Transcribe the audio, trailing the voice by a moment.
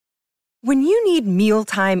When you need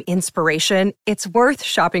mealtime inspiration, it's worth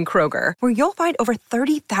shopping Kroger, where you'll find over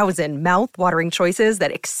 30,000 mouth-watering choices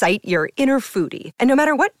that excite your inner foodie. And no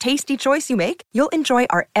matter what tasty choice you make, you'll enjoy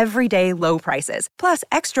our everyday low prices, plus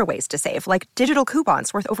extra ways to save, like digital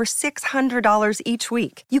coupons worth over $600 each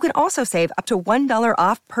week. You can also save up to $1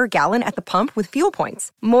 off per gallon at the pump with fuel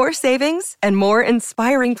points. More savings and more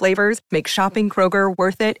inspiring flavors make shopping Kroger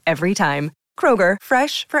worth it every time. Kroger,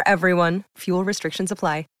 fresh for everyone. Fuel restrictions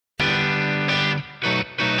apply.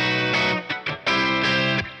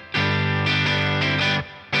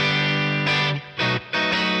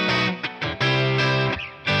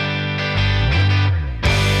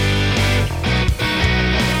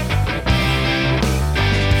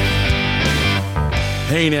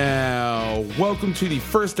 Hey now, welcome to the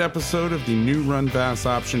first episode of the new Run Vass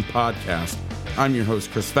Option podcast. I'm your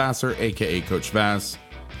host, Chris Vassar, aka Coach Vass.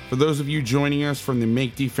 For those of you joining us from the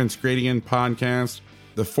Make Defense Great Again podcast,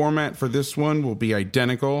 the format for this one will be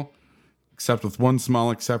identical, except with one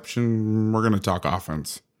small exception. We're going to talk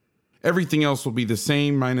offense. Everything else will be the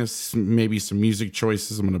same, minus maybe some music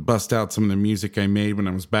choices. I'm going to bust out some of the music I made when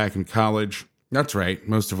I was back in college. That's right,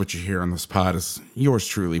 most of what you hear on this pod is yours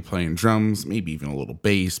truly playing drums, maybe even a little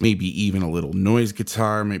bass, maybe even a little noise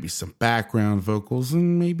guitar, maybe some background vocals,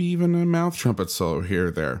 and maybe even a mouth trumpet solo here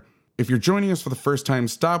or there. If you're joining us for the first time,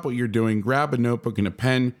 stop what you're doing, grab a notebook and a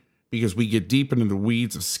pen, because we get deep into the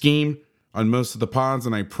weeds of scheme on most of the pods,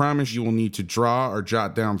 and I promise you will need to draw or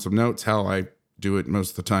jot down some notes. Hell, I do it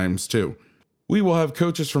most of the times too. We will have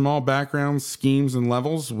coaches from all backgrounds, schemes, and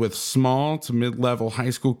levels, with small to mid-level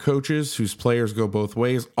high school coaches whose players go both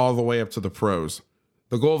ways, all the way up to the pros.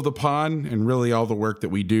 The goal of the pod, and really all the work that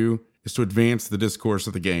we do, is to advance the discourse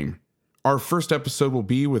of the game. Our first episode will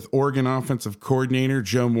be with Oregon offensive coordinator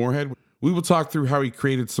Joe Moorhead. We will talk through how he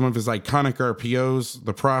created some of his iconic RPOs,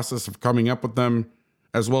 the process of coming up with them,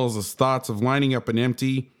 as well as his thoughts of lining up an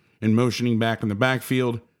empty and motioning back in the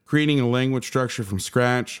backfield, creating a language structure from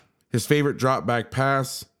scratch, his favorite drop back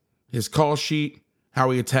pass, his call sheet, how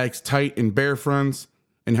he attacks tight and bare fronts,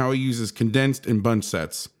 and how he uses condensed and bunch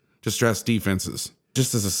sets to stress defenses.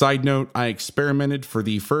 Just as a side note, I experimented for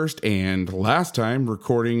the first and last time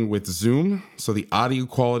recording with Zoom, so the audio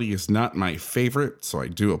quality is not my favorite, so I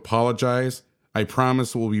do apologize. I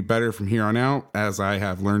promise it will be better from here on out, as I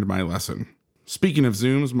have learned my lesson. Speaking of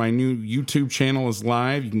Zooms, my new YouTube channel is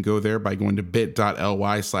live. You can go there by going to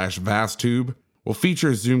bit.ly/vastube. We'll feature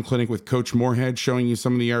a Zoom clinic with Coach Moorhead showing you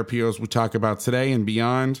some of the RPOs we talk about today and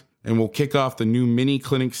beyond, and we'll kick off the new mini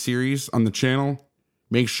clinic series on the channel.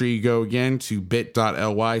 Make sure you go again to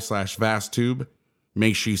bit.ly/vastube.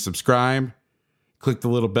 Make sure you subscribe. Click the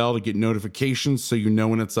little bell to get notifications so you know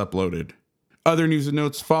when it's uploaded. Other news and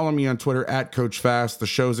notes, follow me on Twitter at Coach Fast, the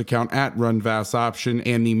show's account at Run Vass Option,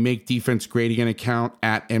 and the Make Defense Great Again account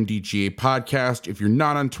at MDGA Podcast. If you're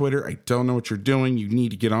not on Twitter, I don't know what you're doing. You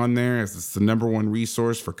need to get on there, as it's the number one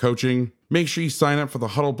resource for coaching. Make sure you sign up for the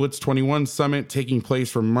Huddle Blitz 21 Summit taking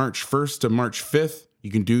place from March 1st to March 5th.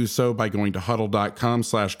 You can do so by going to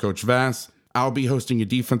huddle.com/Coach Vass. I'll be hosting a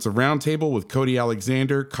defensive roundtable with Cody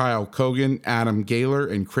Alexander, Kyle Kogan, Adam Gaylor,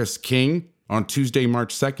 and Chris King on Tuesday,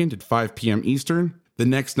 March 2nd at 5 p.m. Eastern. The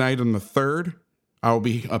next night on the 3rd, I will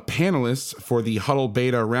be a panelist for the Huddle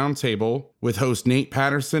Beta Roundtable with host Nate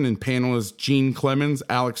Patterson and panelists Gene Clemens,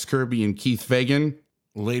 Alex Kirby, and Keith Fagan.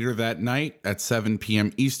 Later that night at 7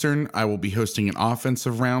 p.m. Eastern, I will be hosting an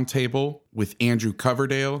offensive roundtable with Andrew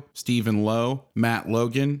Coverdale, Stephen Lowe, Matt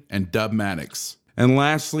Logan, and Dub Maddox. And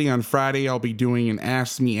lastly, on Friday, I'll be doing an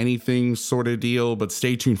Ask Me Anything sort of deal, but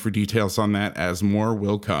stay tuned for details on that as more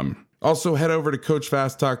will come. Also, head over to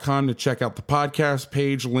CoachFast.com to check out the podcast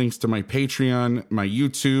page, links to my Patreon, my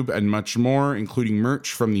YouTube, and much more, including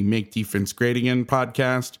merch from the Make Defense Great Again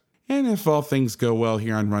podcast. And if all things go well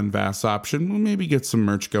here on Run Vass Option, we'll maybe get some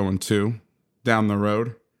merch going too, down the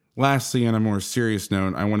road. Lastly, on a more serious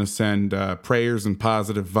note, I want to send prayers and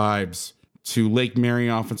positive vibes to Lake Mary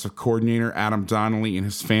offensive coordinator Adam Donnelly and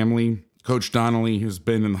his family. Coach Donnelly has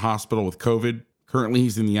been in the hospital with COVID. Currently,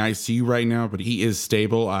 he's in the ICU right now, but he is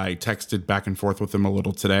stable. I texted back and forth with him a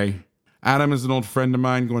little today. Adam is an old friend of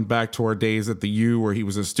mine, going back to our days at the U, where he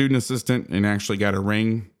was a student assistant and actually got a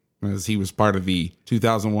ring, as he was part of the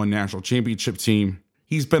 2001 National Championship team.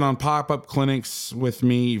 He's been on pop-up clinics with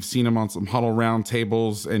me. You've seen him on some huddle round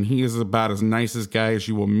tables, and he is about as nice a guy as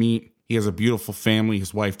you will meet. He has a beautiful family,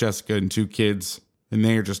 his wife Jessica and 2 kids, and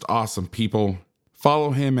they are just awesome people.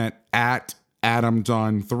 Follow him at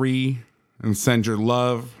AdamDon3 and send your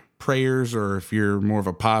love, prayers, or if you're more of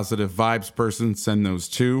a positive vibes person, send those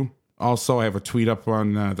too. Also, I have a tweet up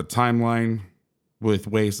on the timeline with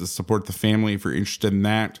ways to support the family if you're interested in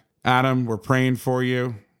that. Adam, we're praying for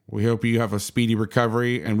you. We hope you have a speedy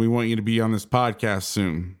recovery, and we want you to be on this podcast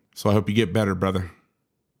soon. So I hope you get better, brother.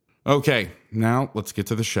 Okay, now let's get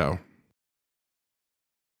to the show.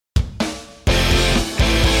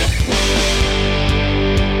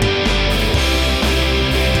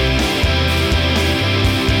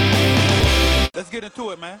 Let's get into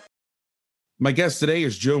it, man. My guest today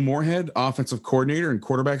is Joe Moorhead, offensive coordinator and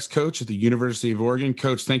quarterbacks coach at the University of Oregon.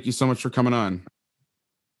 Coach, thank you so much for coming on.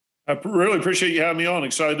 I really appreciate you having me on.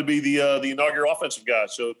 Excited to be the inaugural offensive guy.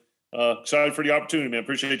 So excited for the opportunity, man.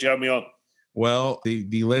 Appreciate you having me on. Well,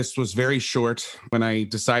 the list was very short. When I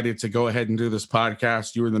decided to go ahead and do this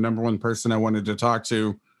podcast, you were the number one person I wanted to talk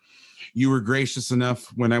to. You were gracious enough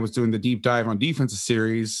when I was doing the deep dive on defensive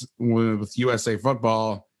series with USA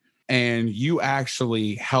Football, and you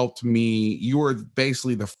actually helped me. You were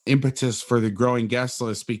basically the impetus for the growing guest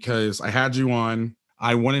list because I had you on.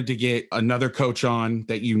 I wanted to get another coach on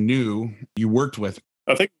that you knew you worked with.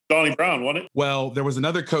 I think Donnie Brown, wasn't it? Well, there was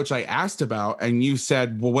another coach I asked about, and you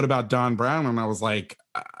said, well, what about Don Brown? And I was like,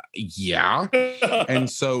 yeah. And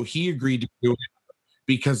so he agreed to do it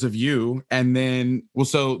because of you. And then, well,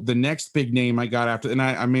 so the next big name I got after, and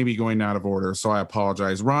I may be going out of order, so I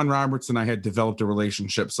apologize. Ron Roberts and I had developed a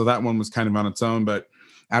relationship, so that one was kind of on its own. But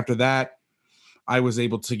after that, I was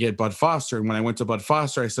able to get Bud Foster. And when I went to Bud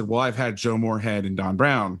Foster, I said, well, I've had Joe Moorhead and Don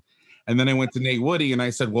Brown. And then I went to Nate Woody and I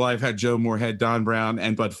said, well, I've had Joe Moorhead, Don Brown,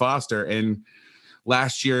 and Bud Foster. And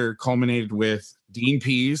last year culminated with Dean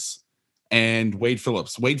Pease and Wade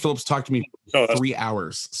Phillips. Wade Phillips talked to me for 3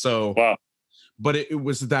 hours. So, wow. But it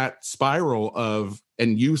was that spiral of,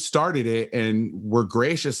 and you started it and were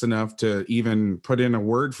gracious enough to even put in a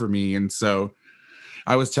word for me. And so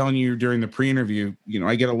I was telling you during the pre-interview,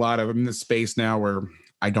 I get a lot of, I'm in this space now where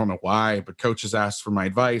I don't know why, but coaches ask for my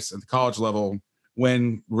advice at the college level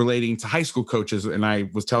when relating to high school coaches. And I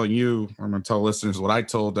was telling you, I'm going to tell listeners what I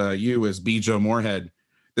told you is be Joe Moorhead.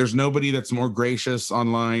 There's nobody that's more gracious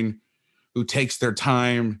online who takes their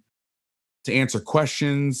time to answer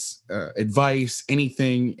questions, advice,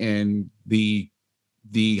 anything. And the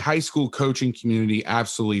high school coaching community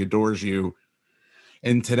absolutely adores you.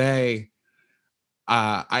 And today,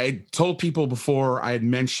 I told people before I had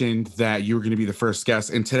mentioned that you were going to be the first guest.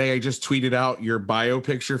 And today I just tweeted out your bio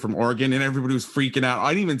picture from Oregon and everybody was freaking out.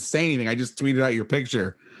 I didn't even say anything. I just tweeted out your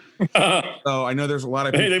picture. So I know there's a lot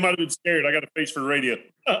of people. Hey, they might have been scared. I got a face for radio.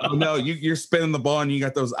 Oh, no, you're spinning the ball and you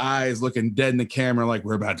got those eyes looking dead in the camera like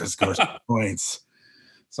we're about to score some points.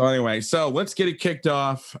 So anyway, so let's get it kicked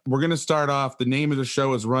off. We're going to start off. The name of the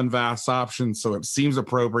show is Run Pass Options, so it seems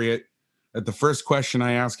appropriate that the first question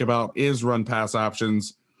I ask about is run pass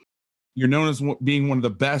options. You're known as being one of the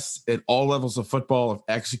best at all levels of football of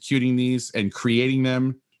executing these and creating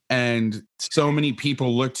them. And so many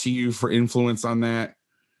people look to you for influence on that.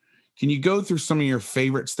 Can you go through some of your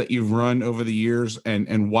favorites that you've run over the years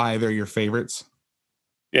and why they're your favorites?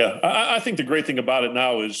 Yeah, I think the great thing about it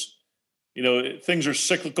now is, things are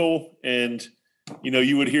cyclical and,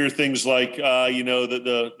 you would hear things like,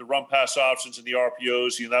 the run pass options and the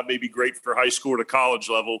RPOs, that may be great for high school to college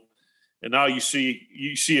level. And now you see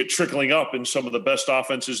it trickling up in some of the best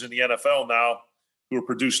offenses in the NFL now who are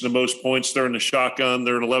producing the most points. They're in the shotgun,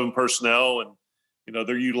 they're in 11 personnel, and,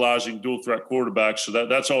 they're utilizing dual threat quarterbacks. So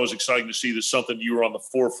that's always exciting to see. That's something you were on the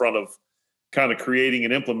forefront of kind of creating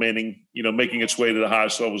and implementing, making its way to the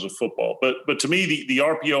highest levels of football. But to me, the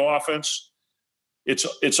RPO offense,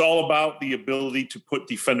 it's all about the ability to put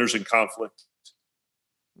defenders in conflict.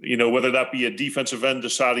 Whether that be a defensive end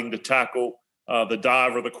deciding to tackle the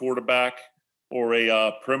dive or the quarterback, or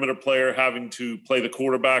a perimeter player having to play the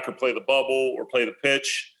quarterback or play the bubble or play the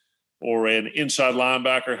pitch, or an inside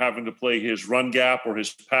linebacker having to play his run gap or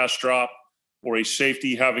his pass drop, or a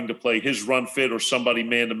safety having to play his run fit or somebody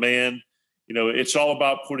man-to-man. It's all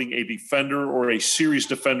about putting a defender or a series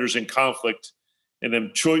defenders in conflict and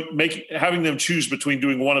then having them choose between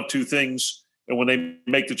doing one of two things. And when they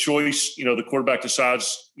make the choice, the quarterback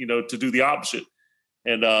decides, to do the opposite.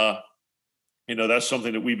 And, that's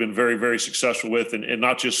something that we've been very, very successful with, and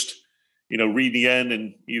not just, reading the end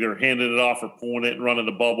and either handing it off or pulling it and running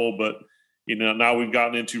the bubble. But, now we've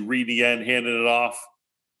gotten into reading the end, handing it off,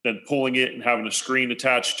 then pulling it and having a screen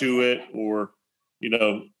attached to it, or,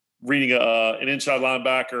 reading an inside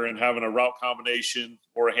linebacker and having a route combination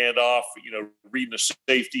or a handoff, reading a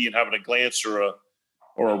safety and having a glance or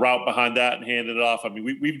a route behind that and handing it off. I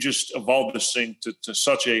mean, we've just evolved this thing to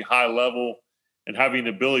such a high level, and having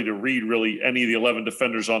the ability to read really any of the 11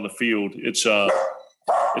 defenders on the field. It's hard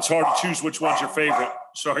to choose which one's your favorite.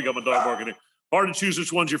 Sorry, I got my dog barking here. Hard to choose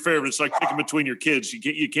which one's your favorite. It's like picking between your kids.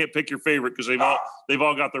 You can't pick your favorite because they've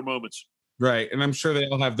all got their moments. Right. And I'm sure they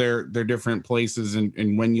all have their different places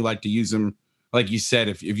and when you like to use them. Like you said,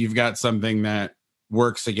 if you've got something that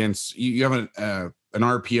works against you have an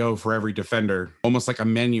RPO for every defender, almost like a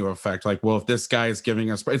menu effect. Like, well, if this guy is giving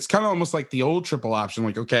us, it's kind of almost like the old triple option.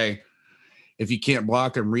 Like, okay, if you can't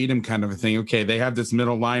block him, read him kind of a thing. Okay, they have this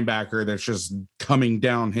middle linebacker that's just coming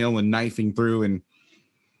downhill and knifing through and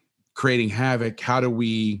creating havoc. How do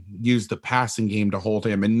we use the passing game to hold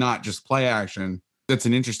him and not just play action? That's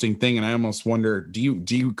an interesting thing. And I almost wonder, do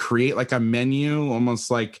you create like a menu, almost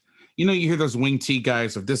like, you hear those wing T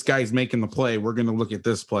guys, if this guy's making the play, we're going to look at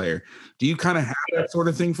this player. Do you kind of have that sort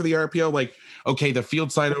of thing for the RPO? Like, okay, the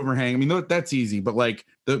field side overhang, I mean, that's easy, but like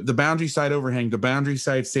the boundary side overhang, the boundary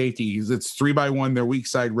side safety, it's 3-by-1, their weak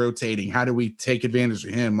side rotating. How do we take advantage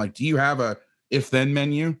of him? Like, do you have a if-then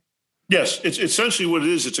menu? Yes, it's essentially what it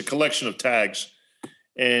is. It's a collection of tags.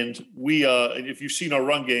 And we, if you've seen our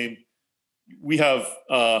run game, we have,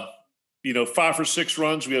 5 for 6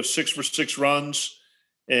 runs. We have 6 for 6 runs.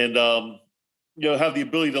 And, have the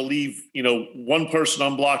ability to leave, one person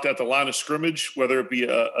unblocked at the line of scrimmage, whether it be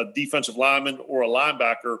a defensive lineman or a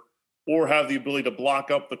linebacker, or have the ability to block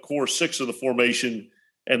up the core 6 of the formation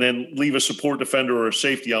and then leave a support defender or a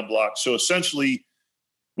safety unblocked. So essentially,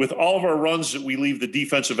 with all of our runs that we leave the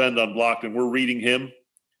defensive end unblocked and we're reading him,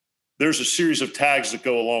 there's a series of tags that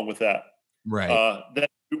go along with that. Right. Then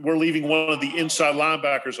we're leaving one of the inside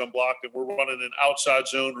linebackers unblocked and we're running an outside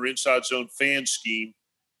zone or inside zone fan scheme.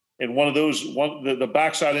 And one of those, the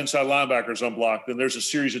backside inside linebackers unblocked, then there's a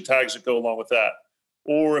series of tags that go along with that.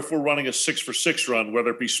 Or if we're running a 6 for 6 run,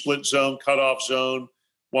 whether it be split zone, cutoff zone,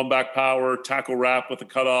 one back power, tackle wrap with a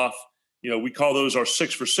cutoff, we call those our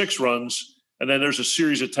 6 for 6 runs. And then there's a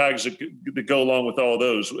series of tags that go along with all of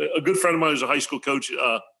those. A good friend of mine is a high school coach,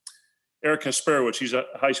 Eric Kasperowicz. He's a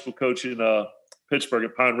high school coach in Pittsburgh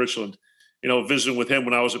at Pine Richland. Visiting with him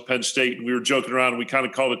when I was at Penn State, and we were joking around, and we kind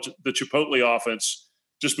of called it the Chipotle offense,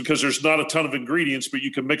 just because there's not a ton of ingredients, but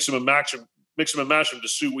you can mix them and match them to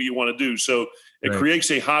suit what you want to do. So it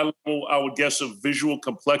creates a high level, I would guess, of visual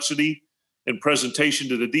complexity and presentation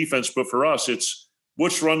to the defense. But for us, it's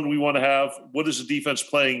which run do we want to have? What is the defense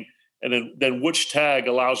playing? And then which tag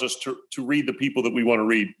allows us to read the people that we want to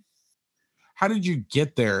read. How did you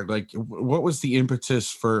get there? Like, what was the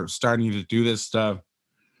impetus for starting to do this stuff?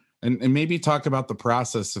 And maybe talk about the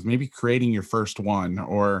process of maybe creating your first one,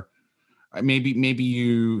 or maybe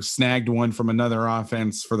you snagged one from another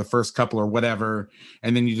offense for the first couple or whatever,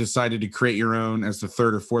 and then you decided to create your own as the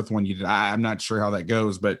third or fourth one you did. I'm not sure how that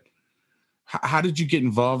goes, but how did you get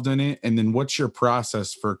involved in it? And then what's your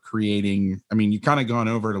process for creating? I mean, you kind of gone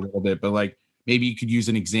over it a little bit, but like maybe you could use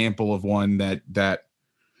an example of one that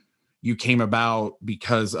you came about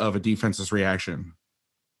because of a defense's reaction.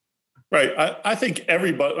 Right. I think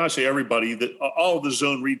everybody, when I say everybody, that all of the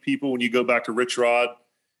zone read people, when you go back to Rich Rod,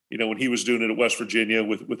 when he was doing it at West Virginia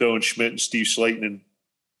with Owen Schmidt and Steve Slayton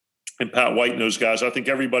and Pat White and those guys, I think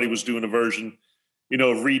everybody was doing a version,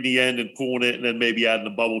 of reading the end and pulling it and then maybe adding a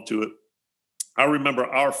bubble to it. I remember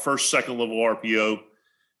our first second level RPO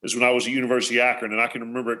is when I was at University of Akron, and I can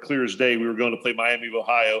remember it clear as day. We were going to play Miami of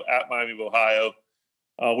Ohio at Miami of Ohio.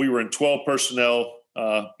 We were in 12 personnel,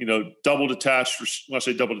 double detached. When I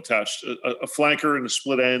say double detached, a flanker and a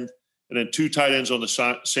split end, and then 2 tight ends on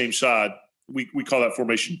the same side. We call that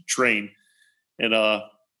formation train. And,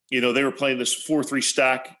 they were playing this 4-3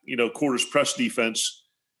 stack, quarters press defense,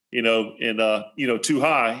 too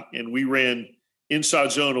high. And we ran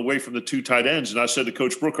inside zone away from the 2 tight ends. And I said to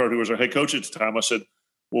Coach Brookhart, who was our head coach at the time, I said,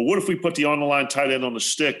 well, what if we put the on-the-line tight end on the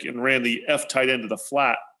stick and ran the F tight end to the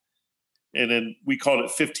flat? And then we called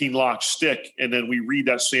it 15 lock stick. And then we read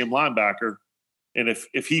that same linebacker. And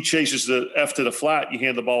if he chases the F to the flat, you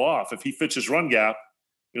hand the ball off. If he fits his run gap,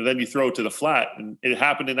 then you throw it to the flat. And it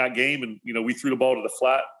happened in that game. And, we threw the ball to the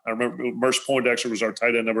flat. I remember Merce Poindexter was our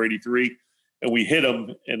tight end, number 83. And we hit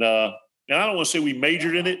him. And I don't want to say we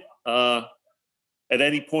majored in it at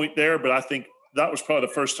any point there, but I think that was probably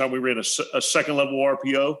the first time we ran a second level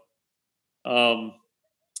RPO.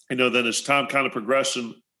 Then as time kind of progressed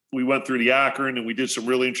and we went through the Akron and we did some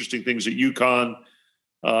really interesting things at UConn.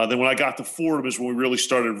 Then when I got to Fordham is when we really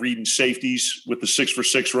started reading safeties with the 6 for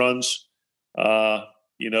 6 runs,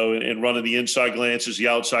 and running the inside glances, the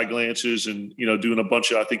outside glances, and, doing a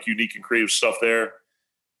bunch of, I think, unique and creative stuff there.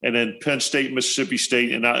 And then Penn State, Mississippi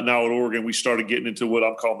State, and now at Oregon, we started getting into what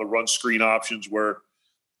I'm calling the run screen options where,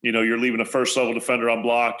 you're leaving a first level defender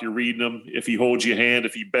unblocked, you're reading him. If he holds your hand,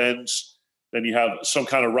 if he bends, then you have some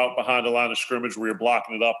kind of route behind the line of scrimmage where you're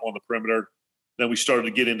blocking it up on the perimeter. Then we started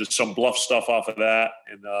to get into some bluff stuff off of that.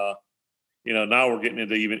 And, now we're getting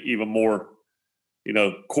into even more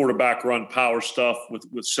quarterback run power stuff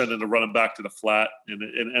with sending the running back to the flat.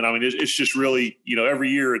 And I mean, it's just really, every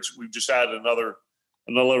year we've just added another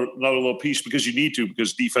little piece because you need to,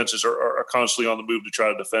 because defenses are constantly on the move to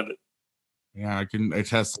try to defend it. Yeah, I can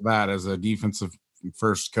attest to that as a defensive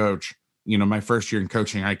first coach. My first year in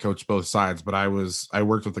coaching, I coached both sides, but I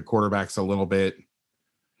worked with the quarterbacks a little bit.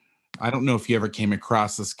 I don't know if you ever came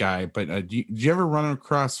across this guy, but did you ever run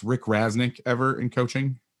across Rick Rasnick ever in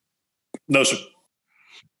coaching? No, sir.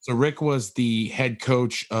 So Rick was the head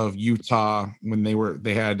coach of Utah when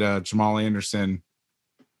they had Jamal Anderson,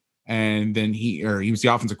 and then he was the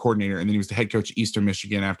offensive coordinator, and then he was the head coach of Eastern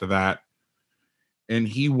Michigan after that. And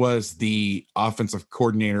he was the offensive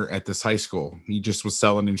coordinator at this high school. He just was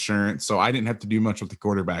selling insurance, so I didn't have to do much with the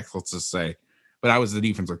quarterbacks, let's just say. But I was the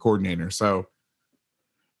defensive coordinator. So,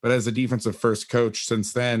 but as a defensive first coach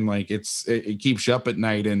since then, like it keeps you up at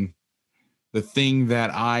night. And the thing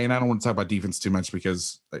that I don't want to talk about defense too much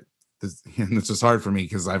because this is hard for me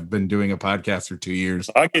because I've been doing a podcast for 2 years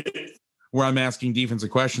where I'm asking defensive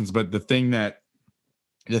questions. But the thing that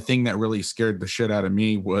really scared the shit out of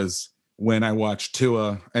me was when I watched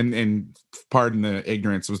Tua, and pardon the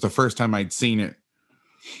ignorance, it was the first time I'd seen it,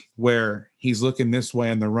 where he's looking this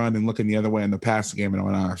way on the run and looking the other way in the passing game, and I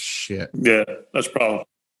went, oh shit. Yeah, that's a problem.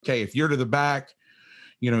 Okay, if you're to the back,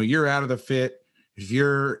 you're out of the fit. If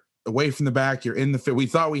you're away from the back, you're in the fit. We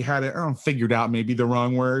thought we had it, figured out, maybe the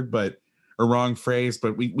wrong word, or wrong phrase,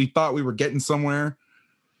 but we thought we were getting somewhere.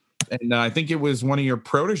 And I think it was one of your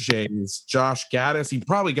proteges, Josh Gaddis. He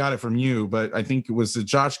probably got it from you, but I think it was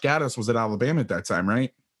Josh Gaddis was at Alabama at that time,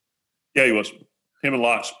 right? Yeah, he was. Him and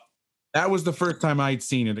Locks. That was the first time I'd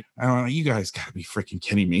seen it. I don't know. You guys got to be freaking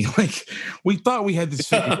kidding me. Like, we thought we had this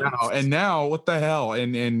figured out, and now what the hell?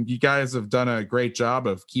 And you guys have done a great job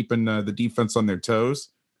of keeping the defense on their toes.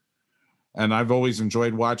 And I've always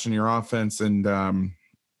enjoyed watching your offense, and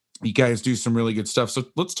you guys do some really good stuff. So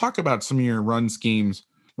let's talk about some of your run schemes.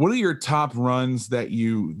 What are your top runs that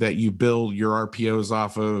you build your RPOs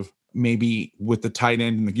off of, maybe with the tight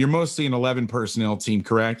end? You're mostly an 11 personnel team,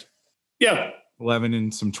 correct? Yeah. 11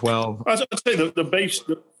 and some 12. I'd say the base,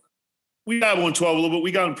 we have 112 a little bit.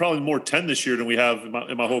 We got probably more 10 this year than we have in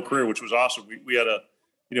my whole career, which was awesome. We had a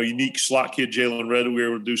unique slot kid, Jalen Red, we were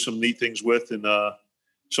able to do some neat things with. And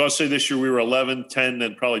so I'd say this year we were 11, 10,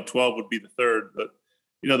 and probably 12 would be the third. But,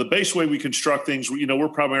 the base way we construct things, we're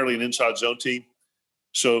primarily an inside zone team.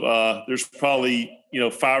 So there's probably,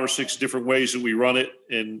 5 or 6 different ways that we run it.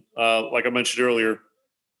 And like I mentioned earlier,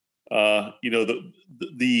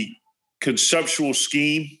 the conceptual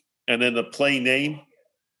scheme and then the play name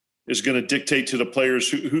is going to dictate to the players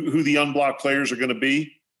who the unblocked players are going to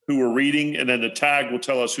be, who we're reading, and then the tag will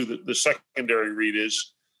tell us who the secondary read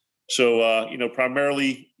is. So,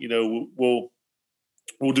 primarily, we'll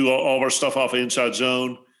do all of our stuff off of inside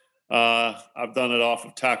zone. I've done it off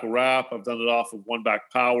of tackle wrap. I've done it off of one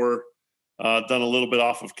back power. Done a little bit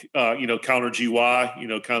off of, counter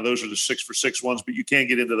GY, kind of those are the 6-for-6 ones, but you can't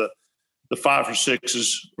get into the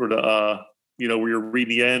 5-for-6s or the, where you're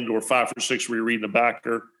reading the end, or 5-for-6 where you're reading the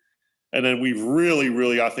backer. And then we've really,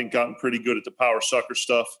 really, I think, gotten pretty good at the power sucker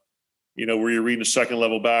stuff, where you're reading the second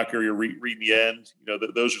level backer, you're reading the end.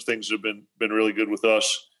 Those are things that have been really good with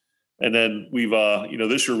us. And then we've,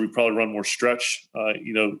 this year we probably run more stretch,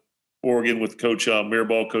 Oregon with Coach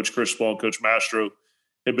Mirabal, Coach Cristobal, and Coach Mastro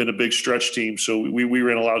have been a big stretch team. So we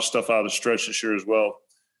ran a lot of stuff out of the stretch this year as well.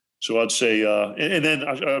 So I'd say, and then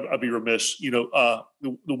I'd be remiss, the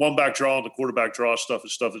one back draw and the quarterback draw stuff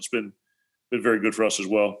is stuff that's been very good for us as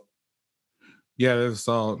well. Yeah, those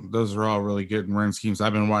are all really good run schemes.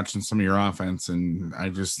 I've been watching some of your offense, and I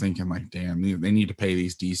just thinking like, damn, they need to pay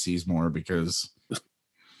these DCs more, because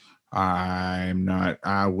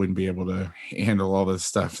I wouldn't be able to handle all this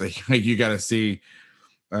stuff that you got to see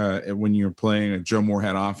when you're playing a Joe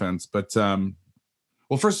Moorhead offense. But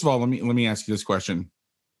well, first of all, let me ask you this question: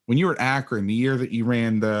 when you were at Akron, the year that you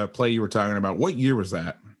ran the play you were talking about, what year was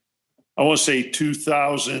that? I want to say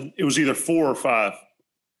 2000. It was either 4 or 5.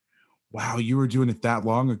 Wow, you were doing it that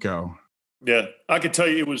long ago. Yeah, I could tell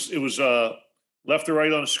you it was left or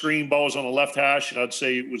right on the screen. Ball was on the left hash, and I'd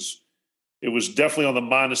say it was definitely on the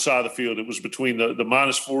minus side of the field. It was between the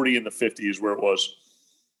minus 40 and the 50 is where it was.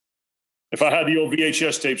 If I had the old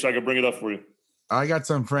VHS tapes, I could bring it up for you. I got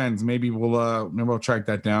some friends. Maybe we'll track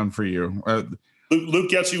that down for you.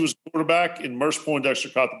 Luke Getzey was quarterback, and Merce Poindexter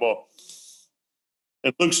caught the ball.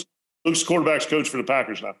 And Luke's quarterback's coach for the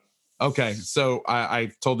Packers now. Okay, so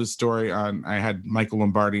I told this story on. I had Michael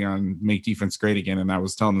Lombardi on Make Defense Great Again, and I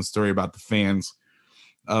was telling the story about the fans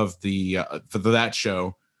of the for that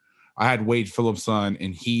show. I had Wade Phillips on,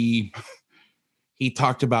 and he he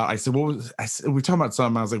talked about, I said, we're talking about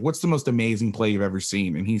something. I was like, what's the most amazing play you've ever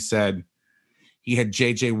seen? And he said he had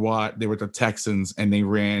JJ Watt. They were the Texans, and they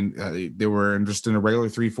were just in a regular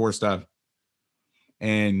 3-4 stuff.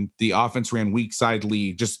 And the offense ran weak side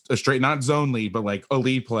lead, just a straight, not zone lead, but like a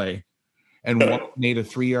lead play. And Watt made a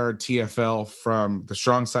 3-yard TFL from the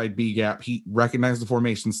strong side B gap. He recognized the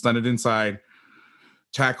formation, stunted inside,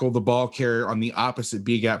 tackled the ball carrier on the opposite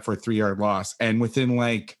B gap for a 3-yard loss. And within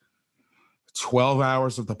like 12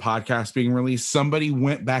 hours of the podcast being released, somebody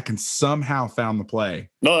went back and somehow found the play.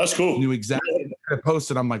 No, that's cool. Knew exactly what I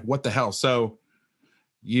posted. I'm like, what the hell? So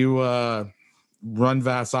you run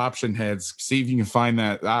Vass option heads, see if you can find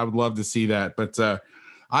that. I would love to see that. But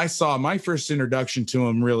I saw my first introduction to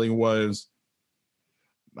him really was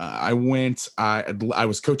I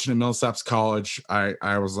was coaching at Millsaps College.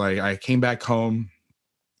 I was like, I came back home.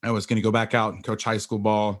 I was going to go back out and coach high school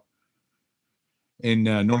ball in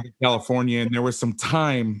Northern California, and there was some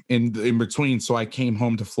time in between. So I came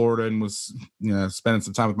home to Florida and was spending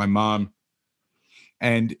some time with my mom.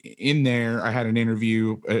 And in there, I had an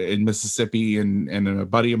interview in Mississippi, and a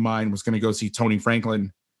buddy of mine was going to go see Tony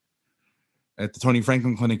Franklin at the Tony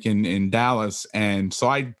Franklin Clinic in Dallas. And so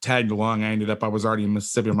I tagged along. I was already in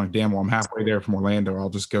Mississippi. I'm like, damn, well, I'm halfway there from Orlando. I'll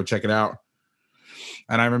just go check it out.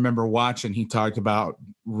 And I remember watching, he talked about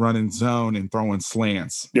running zone and throwing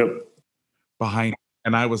slants. Yep. Behind.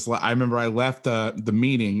 And I remember I left the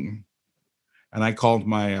meeting, and I called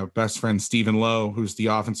my best friend, Stephen Lowe, who's the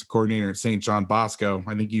offensive coordinator at St. John Bosco.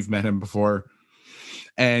 I think you've met him before.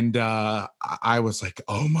 And I was like,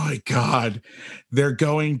 oh my God, they're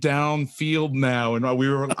going downfield now. And I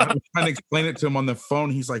was trying to explain it to him on the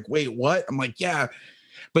phone. He's like, wait, what? I'm like, yeah.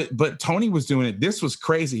 But Tony was doing it. This was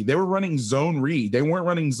crazy. They were running zone read. They weren't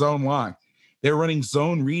running zone lock. They were running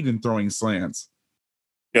zone read and throwing slants.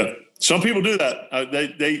 Yeah. Some people do that.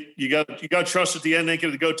 You got to trust at the end. They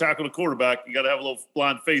can go tackle the quarterback. You got to have a little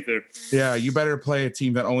blind faith there. Yeah, you better play a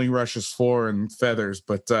team that only rushes 4 and feathers.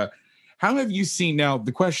 But how have you seen now?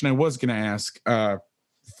 The question I was going to ask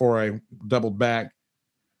before I doubled back: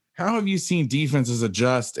 how have you seen defenses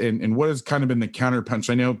adjust, and what has kind of been the counterpunch?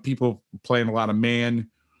 I know people playing a lot of man.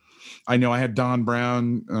 I know I had Don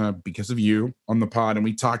Brown because of you on the pod, and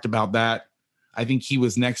we talked about that. I think he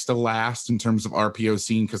was next to last in terms of RPO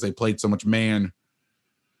scene because they played so much man.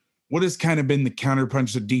 What has kind of been the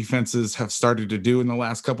counterpunch that defenses have started to do in the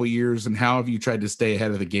last couple of years, and how have you tried to stay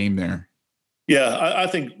ahead of the game there? Yeah, I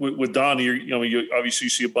think with Don, you obviously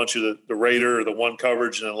see a bunch of the Raider or the one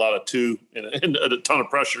coverage and a lot of two and a ton of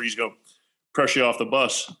pressure. He's going to pressure you off the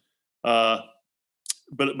bus.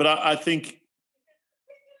 But I think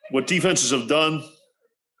what defenses have done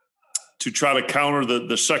to try to counter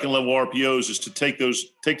the second level RPOs is to take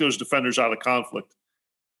those defenders out of conflict.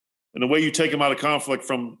 And the way you take them out of conflict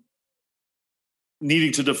from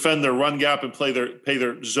needing to defend their run gap and pay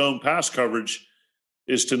their zone pass coverage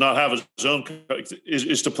is to not have a zone,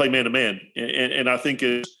 is to play man to man. And I think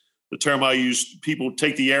is the term I use, people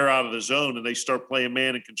take the air out of the zone and they start playing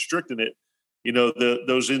man and constricting it.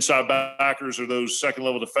 Those inside backers or those second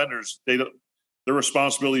level defenders, their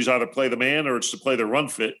responsibility is either play the man or it's to play their run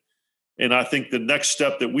fit. And I think the next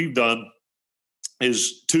step that we've done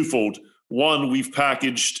is twofold. One, we've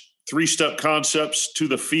packaged 3-step concepts to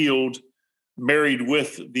the field, married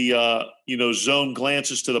with the zone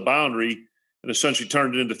glances to the boundary, and essentially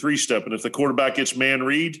turned it into 3-step. And if the quarterback gets man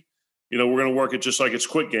read, we're going to work it just like it's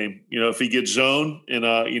quick game. If he gets zone and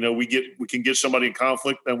we can get somebody in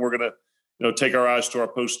conflict, then we're going to take our eyes to our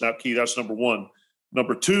post snap key. That's number one.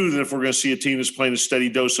 Number two, then if we're going to see a team that's playing a steady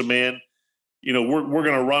dose of man, we're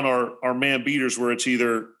going to run our man beaters where it's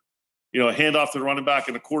either, a handoff to the running back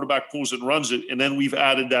and the quarterback pulls it and runs it. And then we've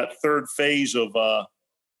added that third phase of,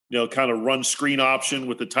 kind of run screen option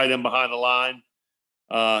with the tight end behind the line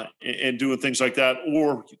and doing things like that.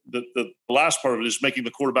 Or the last part of it is making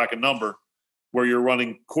the quarterback a number where you're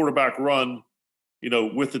running quarterback run,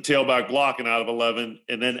 with the tailback blocking out of 11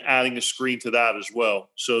 and then adding a screen to that as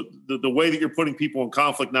well. So the way that you're putting people in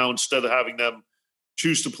conflict now, instead of having them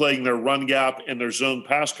choose to playing their run gap and their zone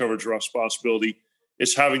pass coverage responsibility,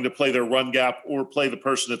 is having to play their run gap or play the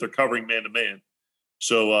person that they're covering man to man.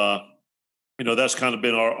 So, that's kind of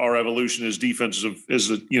been our evolution as defenses as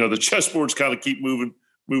the chessboards kind of keep moving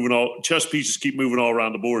all chess pieces keep moving all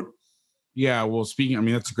around the board. Yeah. Well,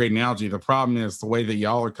 that's a great analogy. The problem is the way that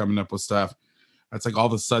y'all are coming up with stuff. It's like all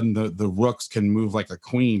of a sudden the rooks can move like a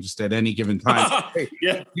queen just at any given time. Hey,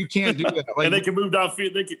 yeah, you can't do that. And they can move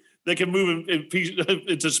downfield. They can move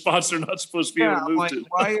into spots they're not supposed to be able to move to.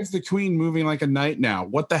 Why is the queen moving like a knight now?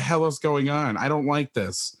 What the hell is going on? I don't like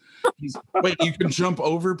this. Wait, you can jump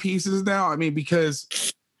over pieces now?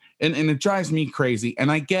 Because And it drives me crazy.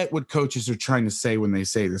 And I get what coaches are trying to say when they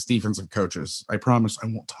say this, defensive coaches. I promise I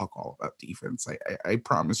won't talk all about defense. I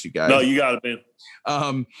promise you guys. No, you got it,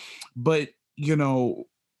 man. But,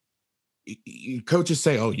 coaches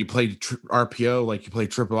say, oh, you played RPO like you play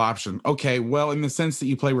triple option. Okay, well, in the sense that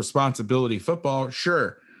you play responsibility football,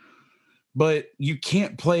 sure. But you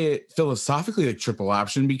can't play it philosophically like triple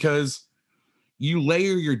option because you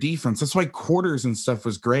layer your defense. That's why quarters and stuff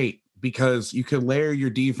was great, because you could layer your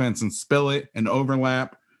defense and spill it and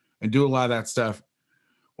overlap and do a lot of that stuff.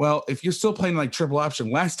 Well, if you're still playing like triple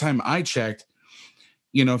option, last time I checked,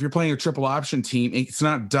 if you're playing a triple option team, it's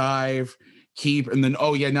not dive, keep, and then,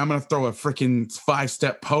 oh yeah, now I'm going to throw a freaking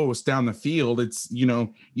 5-step post down the field. It's, you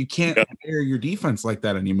can't layer your defense like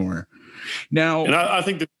that anymore. Now, and I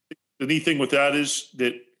think the neat thing with that is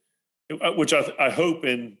that, which I hope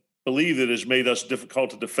and believe that has made us difficult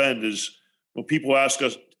to defend, is when people ask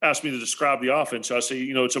me to describe the offense, I say,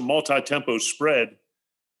 it's a multi-tempo spread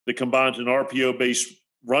that combines an RPO-based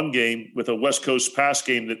run game with a West Coast pass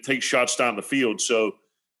game that takes shots down the field. So,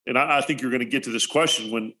 and I think you're going to get to this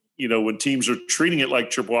question when teams are treating it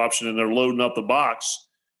like triple option and they're loading up the box,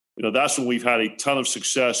 that's when we've had a ton of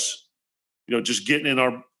success, just getting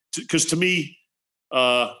in because to me,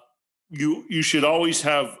 you should always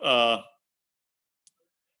have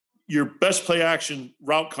your best play action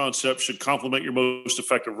route concept should complement your most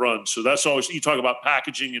effective run. So that's always, you talk about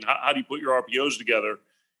packaging and how do you put your RPOs together?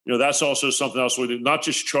 That's also something else we do, not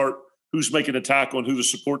just chart who's making a tackle and who the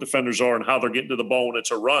support defenders are and how they're getting to the ball when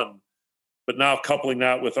it's a run, but now coupling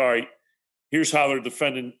that with, all right, here's how they're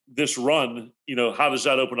defending this run. How does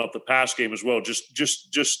that open up the pass game as well? Just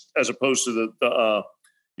as opposed to the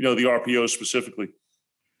RPO specifically.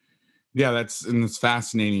 Yeah, it's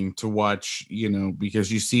fascinating to watch,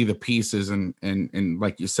 because you see the pieces and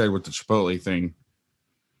like you said with the Chipotle thing.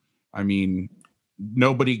 I mean,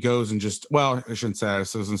 nobody goes and I shouldn't say that. I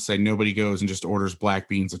was going to say nobody goes and just orders black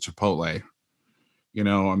beans at Chipotle.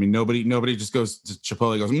 Nobody just goes to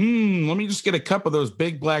Chipotle and goes, let me just get a cup of those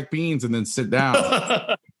big black beans and then sit down.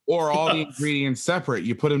 Or all the ingredients separate.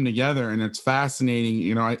 You put them together, and it's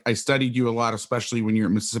fascinating. I studied you a lot, especially when you're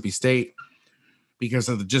at Mississippi State, because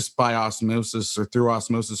of just by osmosis or through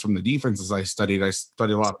osmosis from the defenses I studied. I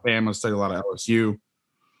studied a lot of Bama, studied a lot of LSU,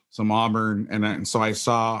 some Auburn. And so I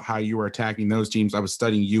saw how you were attacking those teams. I was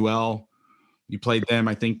studying UL. You played them,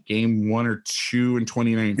 I think, game 1 or 2 in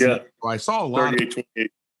 2019. Yeah. So I saw a lot. 38-28.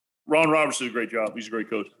 Ron Roberts did a great job. He's a great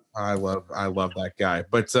coach. I love that guy.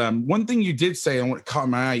 But one thing you did say, and what caught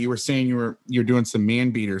my eye, you were saying you're doing some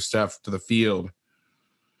man beater stuff to the field.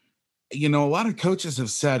 A lot of coaches have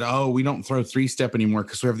said, oh, we don't throw 3-step anymore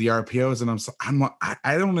because we have the RPOs. And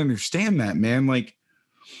I don't understand that, man. Like,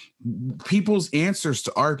 people's answers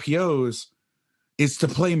to RPOs is to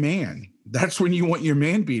play man. That's when you want your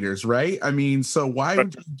man beaters, right? I mean, so why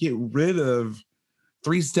would you get rid of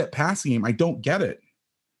 3-step passing game? I don't get it.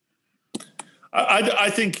 I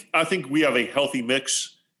think we have a healthy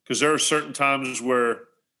mix, because there are certain times where,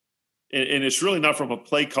 and it's really not from a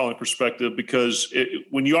play calling perspective, because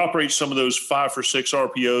when you operate some of those 5 for 6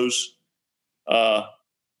 RPOs,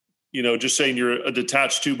 just saying you're a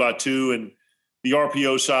detached 2x2, and the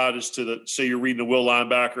RPO side is say you're reading a will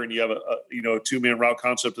linebacker and you have a 2-man route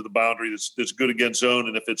concept to the boundary that's good against zone,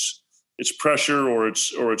 and if it's pressure or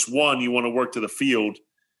it's one, you want to work to the field.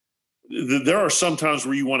 There are some times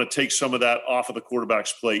where you want to take some of that off of the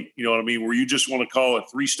quarterback's plate. You know what I mean? Where you just want to call a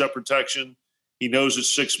 3-step protection. He knows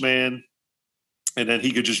it's 6-man, and then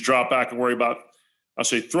he could just drop back and worry about,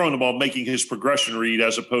 throwing the ball, making his progression read,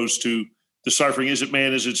 as opposed to deciphering, is it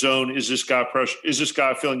man, is it zone, is this guy pressure, is this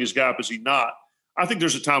guy filling his gap, is he not? I think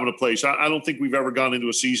there's a time and a place. I don't think we've ever gone into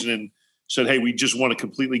a season and said, hey, we just want to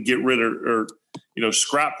completely get rid or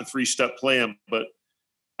scrap the 3-step plan. But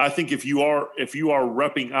I think if you are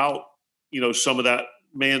repping out, some of that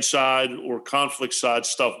man side or conflict side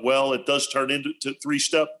stuff, well, it does turn into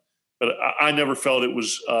 3-step. But I never felt it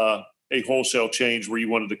was a wholesale change where you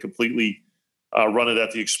wanted to completely run it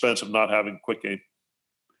at the expense of not having quick game.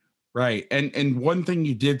 Right. And one thing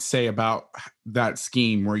you did say about that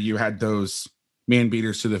scheme where you had those man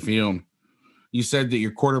beaters to the field, you said that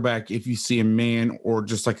your quarterback, if you see a man or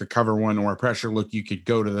just like a cover one or a pressure look, you could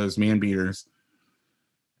go to those man beaters.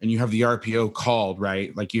 And you have the RPO called,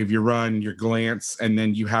 right? Like you have your run, your glance, and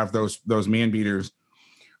then you have those man beaters.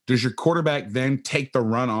 Does your quarterback then take the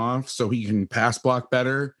run off so he can pass block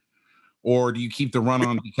better? Or do you keep the run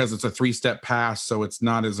on because it's a 3-step pass, so it's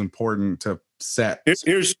not as important to set?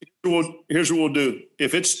 Here's what we'll do.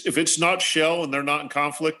 If it's not shell and they're not in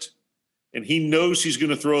conflict, and he knows he's going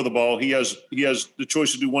to throw the ball, he has the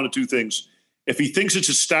choice to do one of two things. If he thinks it's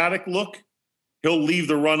a static look, he'll leave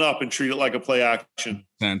the run up and treat it like a play action.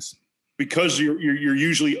 Sense. Because you're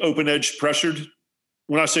usually open edge pressured.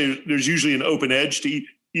 When I say there's usually an open edge to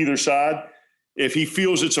either side, if he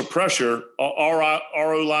feels it's a pressure, our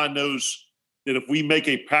O-line knows that if we make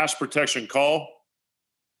a pass protection call,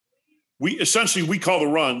 we call the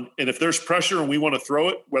run. And if there's pressure and we want to throw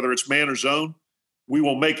it, whether it's man or zone, we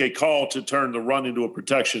will make a call to turn the run into a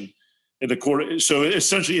protection in the quarter. So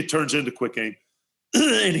essentially it turns into quick game.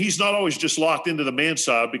 And he's not always just locked into the man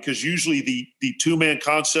side, because usually the two-man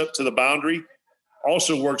concept to the boundary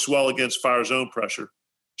also works well against fire zone pressure.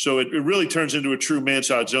 So it really turns into a true man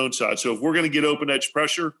side, zone side. So if we're going to get open edge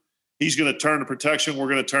pressure, he's going to turn to protection. We're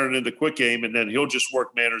going to turn it into quick game, and then he'll just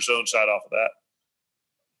work man or zone side off of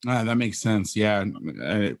that. That makes sense. Yeah.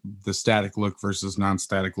 The static look versus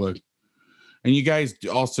non-static look. And you guys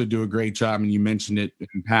also do a great job, and you mentioned it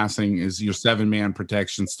in passing, is your 7-man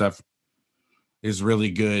protection stuff is really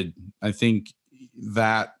good. I think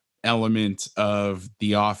that element of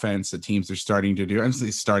the offense that teams are starting to do, I'm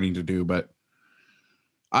not starting to do, but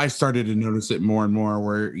I started to notice it more and more,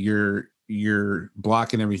 where you're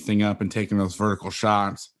blocking everything up and taking those vertical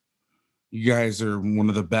shots. You guys are one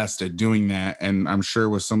of the best at doing that. And I'm sure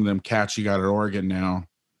with some of them cats you got at Oregon now,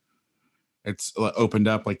 it's opened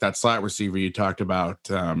up, like that slot receiver you talked about.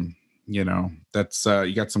 That's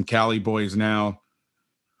you got some Cali boys now.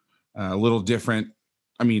 A little different.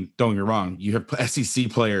 I mean, don't get me wrong, you have SEC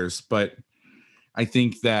players, but I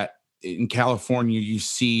think that in California, you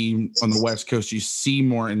see on the West Coast, you see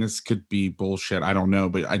more, and this could be bullshit, I don't know,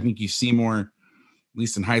 but I think you see more, at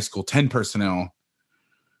least in high school, 10 personnel,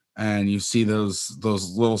 and you see those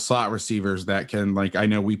little slot receivers that can, like, I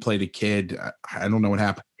know we played a kid, I don't know what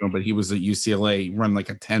happened to him, but he was at UCLA, run like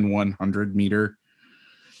a 10-100 meter.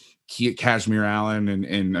 Kashmir Allen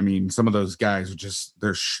and I mean, some of those guys are just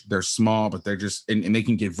they're small, but they're just and they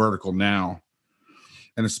can get vertical now.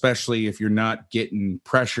 And especially if you're not getting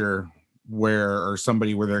pressure or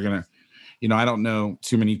somebody where they're gonna, I don't know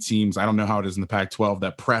too many teams. I don't know how it is in the Pac-12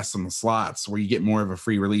 that press on the slots where you get more of a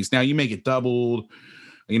free release. Now you may get doubled.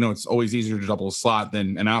 It's always easier to double a slot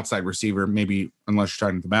than an outside receiver, maybe unless you're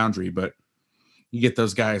trying the boundary, but you get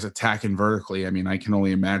those guys attacking vertically. I mean, I can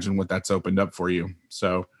only imagine what that's opened up for you.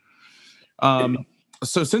 So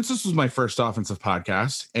since this was my first offensive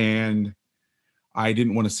podcast and I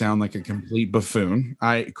didn't want to sound like a complete buffoon,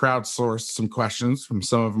 I crowdsourced some questions from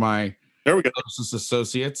some of my closest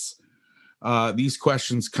associates. These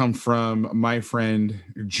questions come from my friend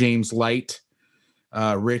James Light,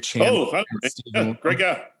 Rich. Great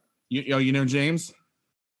guy. You know James?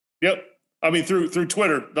 Yep. I mean, through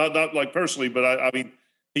Twitter, not like personally, but I mean,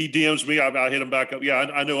 he DMs me. I hit him back up. Yeah,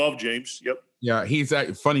 I know of James. Yep. Yeah, he's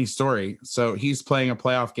a funny story. So he's playing a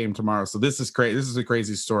playoff game tomorrow. So this is crazy. This is a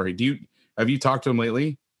crazy story. Have you talked to him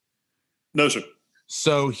lately? No, sir.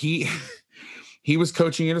 So he was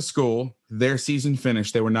coaching at a school. Their season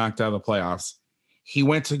finished. They were knocked out of the playoffs. He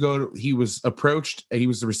was approached. He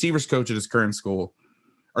was the receivers coach at his current school.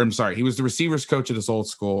 Or I'm sorry, he was the receivers coach at his old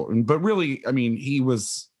school. But really, I mean, he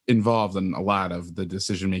was involved in a lot of the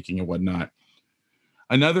decision making and whatnot.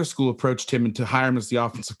 Another school approached him to hire him as the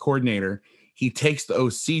offensive coordinator. He takes the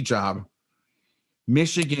OC job.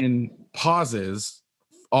 Michigan pauses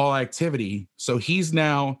all activity. So he's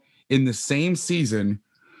now in the same season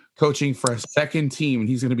coaching for a second team, and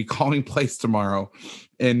he's going to be calling plays tomorrow.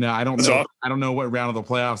 And I don't know what round of the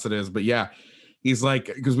playoffs it is, but yeah, he's like,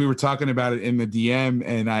 because we were talking about it in the DM,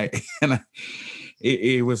 and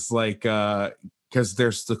it was like, because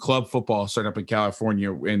there's the club football started up in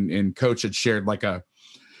California, and coach had shared like a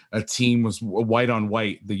team was white on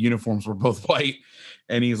white. The uniforms were both white.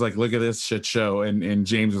 And he's like, look at this shit show. And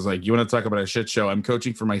James was like, you want to talk about a shit show? I'm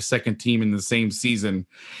coaching for my second team in the same season.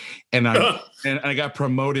 And I got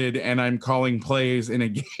promoted and I'm calling plays in a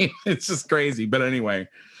game. It's just crazy. But anyway,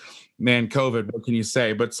 man, COVID, what can you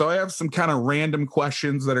say? But so I have some kind of random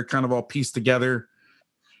questions that are kind of all pieced together.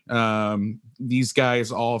 These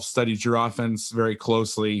guys all have studied your offense very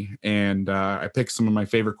closely. And I picked some of my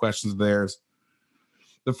favorite questions of theirs.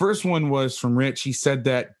 The first one was from Rich. He said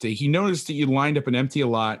that he noticed that you lined up an empty a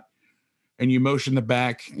lot and you motioned the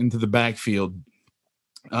back into the backfield.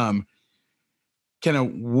 What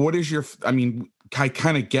is your, I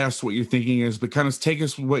kind of guess what your thinking is, but kind of take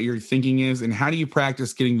us what your thinking is and how do you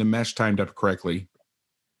practice getting the mesh timed up correctly?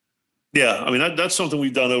 Yeah. I mean, that's something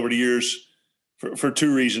we've done over the years for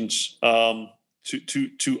two reasons,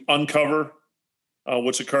 to uncover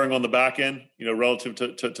what's occurring on the back end, relative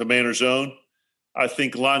to man or zone. I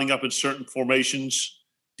think lining up in certain formations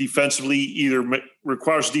defensively either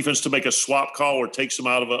requires defense to make a swap call or takes them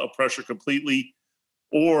out of a pressure completely,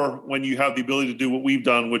 or when you have the ability to do what we've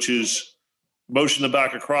done, which is motion the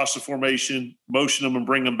back across the formation, motion them and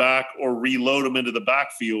bring them back, or reload them into the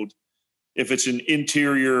backfield. If it's an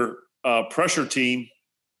interior pressure team,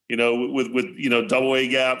 with double A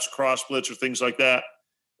gaps, cross blitz, or things like that,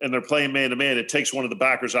 and they're playing man-to-man, it takes one of the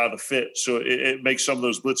backers out of the fit. So it makes some of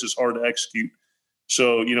those blitzes hard to execute.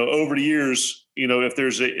 So, over the years, if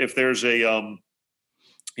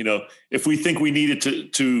we think we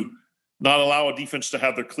needed to not allow a defense to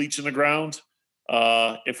have their cleats in the ground,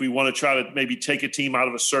 if we want to try to maybe take a team out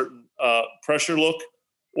of a certain pressure look,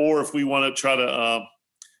 or if we want to try to,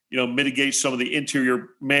 mitigate some of the interior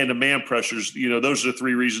man-to-man pressures, those are the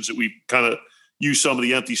three reasons that we kind of use some of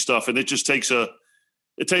the empty stuff. And it just takes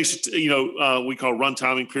we call run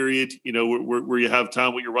timing period, where you have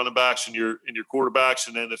time with your running backs and your quarterbacks.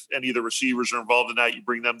 And then if any of the receivers are involved in that, you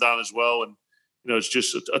bring them down as well. And, it's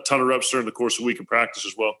just a ton of reps during the course of the week in practice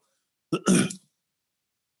as well.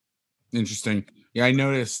 Interesting. Yeah, I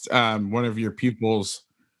noticed one of your pupils,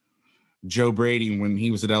 Joe Brady, when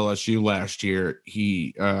he was at LSU last year,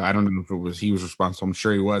 he I don't know if it was he was responsible. I'm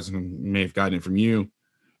sure he was, and may have gotten it from you.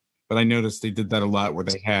 But I noticed they did that a lot where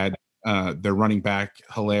they had their running back,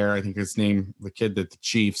 Hilaire, I think his name, the kid that the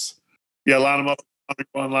Chiefs. Yeah, line him up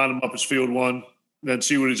as field one, then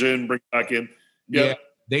see what he's in, bring it back in. Yep. Yeah,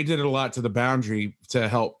 they did it a lot to the boundary to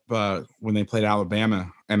help when they played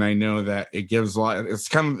Alabama. And I know that it gives a lot.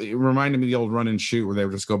 It reminded me of the old run and shoot where they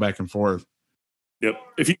would just go back and forth. Yep.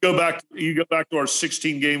 If you go back to our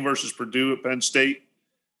 16 game versus Purdue at Penn State,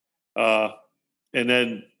 and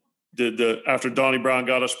then the after Donnie Brown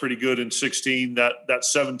got us pretty good in 16, that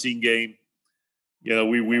 17 game,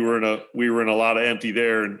 we were in a lot of empty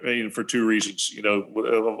there, and for two reasons, of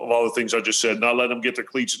all the things I just said, not letting them get their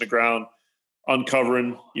cleats in the ground,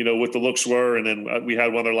 uncovering, what the looks were, and then we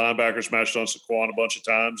had one of their linebackers matched on Saquon a bunch of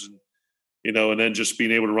times, and then just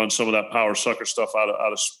being able to run some of that power sucker stuff out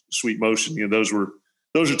of sweet motion. Those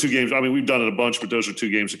are two games. I mean, we've done it a bunch, but those are two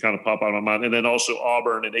games that kind of pop out of my mind. And then also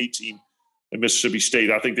Auburn in 18 at Mississippi State.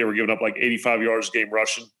 I think they were giving up like 85 yards a game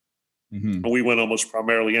rushing. Mm-hmm. And we went almost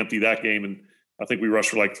primarily empty that game, and I think we rushed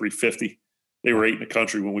for like 350. They were 8 in the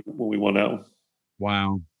country when we won that one.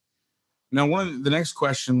 Wow. Now, the next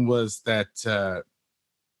question was that,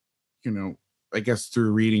 I guess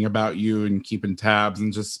through reading about you and keeping tabs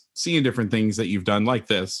and just seeing different things that you've done like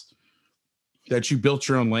this, that you built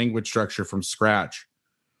your own language structure from scratch.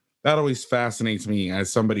 That always fascinates me as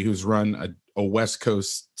somebody who's run a West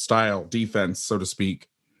Coast style defense, so to speak.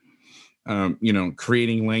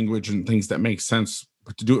 Creating language and things that make sense,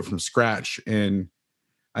 but to do it from scratch. And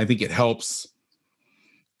I think it helps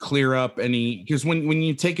clear up because when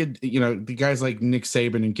you take it, the guys like Nick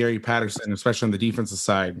Saban and Gary Patterson, especially on the defensive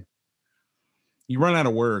side, you run out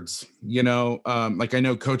of words, like I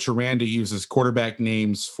know Coach Aranda uses quarterback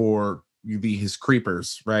names for his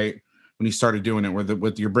creepers, right? When he started doing it,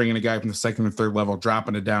 with you're bringing a guy from the second and third level,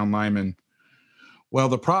 dropping a down lineman. Well,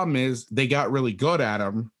 the problem is they got really good at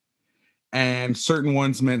them, and certain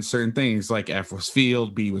ones meant certain things, like F was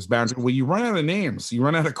field, B was boundary. Well, you run out of names, you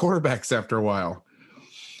run out of quarterbacks after a while.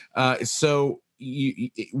 So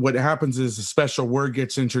what happens is a special word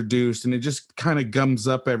gets introduced, and it just kind of gums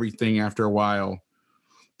up everything after a while.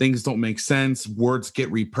 Things don't make sense. Words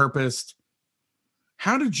get repurposed.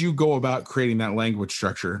 How did you go about creating that language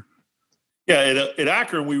structure? Yeah, at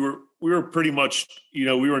Akron, we were pretty much,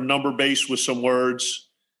 we were number based with some words.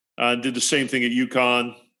 Did the same thing at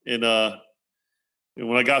UConn. And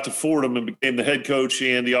when I got to Fordham and became the head coach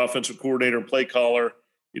and the offensive coordinator and play caller,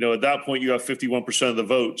 at that point you have 51% of the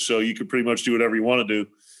vote, so you could pretty much do whatever you want to do.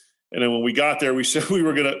 And then when we got there, we said we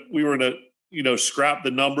were gonna scrap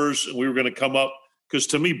the numbers, and we were gonna come up, because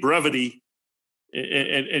to me, brevity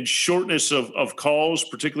and shortness of calls,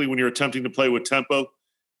 particularly when you're attempting to play with tempo,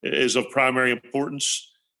 is of primary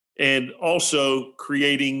importance. And also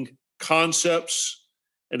creating concepts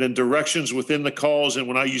and then directions within the calls. And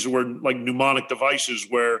when I use the word like mnemonic devices,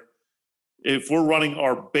 where if we're running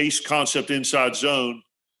our base concept inside zone,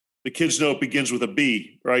 the kids know it begins with a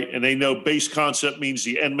B, right? And they know base concept means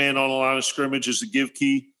the end man on the line of scrimmage is the give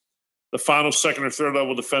key. The final second or third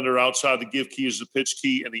level defender outside the give key is the pitch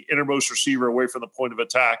key, and the innermost receiver away from the point of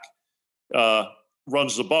attack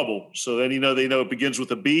runs the bubble. So then they know it begins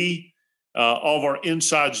with a B. All of our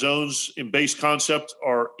inside zones in base concept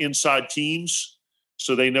are inside teams.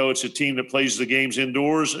 So they know it's a team that plays the games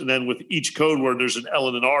indoors. And then with each code word, there's an L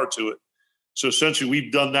and an R to it. So essentially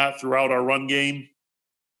we've done that throughout our run game.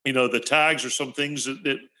 The tags are some things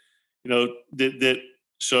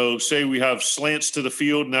so say we have slants to the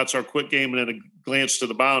field, and that's our quick game, and then a glance to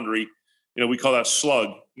the boundary. We call that slug.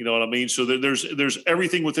 You know what I mean? So there's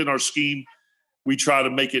everything within our scheme. We try to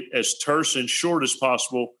make it as terse and short as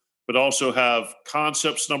possible, but also have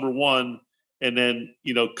concepts, number one, and then,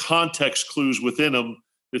 context clues within them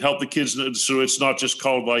that help the kids. So it's not just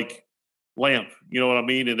called like lamp, you know what I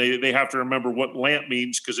mean? And they have to remember what lamp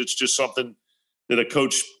means, because it's just something that a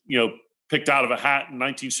coach, picked out of a hat in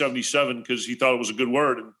 1977 because he thought it was a good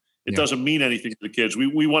word. And it doesn't mean anything to the kids.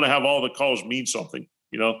 We want to have all the calls mean something,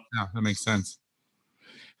 Yeah, that makes sense.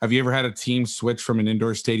 Have you ever had a team switch from an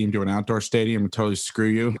indoor stadium to an outdoor stadium and totally screw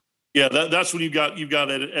you? Yeah, that's when you've got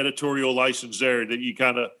editorial license there that you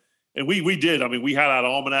kind of, and we did. I mean, we had out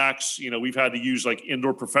almanacs. We've had to use like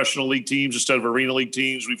indoor professional league teams instead of arena league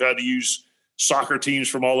teams. We've had to use soccer teams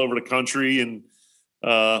from all over the country, and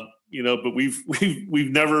but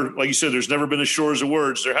we've never, like you said, there's never been a shortage of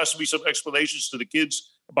words. There has to be some explanations to the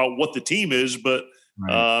kids about what the team is, but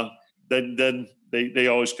then they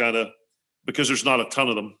always kind of, because there's not a ton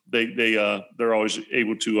of them, they're always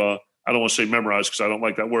able to. I don't want to say memorize because I don't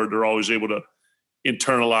like that word. They're always able to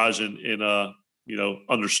internalize and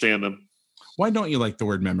understand them. Why don't you like the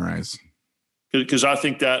word memorize? Because I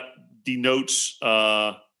think that denotes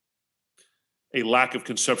a lack of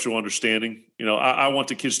conceptual understanding. I want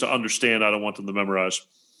the kids to understand. I don't want them to memorize.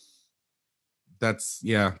 That's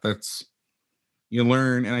you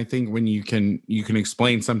learn. And I think when you can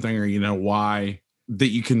explain something, or why, that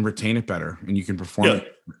you can retain it better and you can perform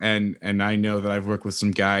it. And I know that I've worked with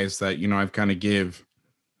some guys that, I've kind of give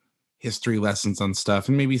history lessons on stuff,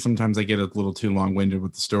 and maybe sometimes I get a little too long-winded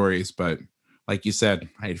with the stories, but like you said,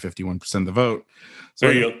 I had 51% of the vote. So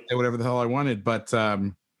there you I say whatever the hell I wanted. But I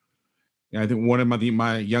think one of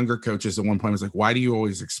my younger coaches at one point was like, why do you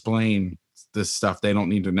always explain this stuff? They don't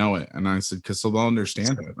need to know it. And I said, because so they'll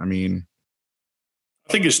understand it. I mean,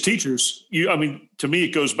 I think as teachers, to me,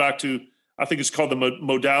 it goes back to, I think it's called the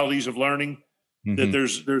modalities of learning. Mm-hmm. That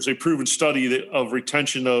there's a proven study of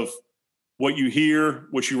retention of what you hear,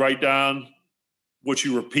 what you write down, what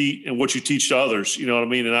you repeat, and what you teach to others. You know what I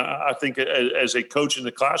mean? And I think as a coach in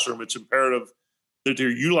the classroom, it's imperative that they're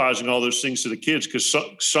utilizing all those things to the kids, because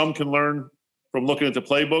some can learn from looking at the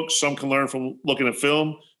playbook, some can learn from looking at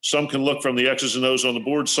film, some can look from the X's and O's on the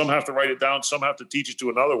board, some have to write it down, some have to teach it to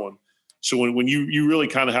another one. So when you really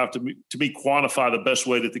kind of have to me quantify the best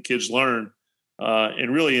way that the kids learn,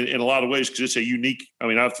 and really in a lot of ways, because it's a unique. I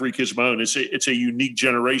mean, I have 3 kids of my own. It's a unique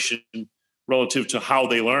generation relative to how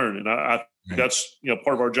they learn, and I that's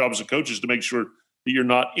part of our job as a coach is to make sure that you're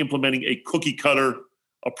not implementing a cookie cutter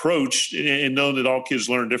approach and knowing that all kids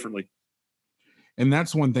learn differently. And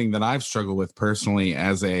that's one thing that I've struggled with personally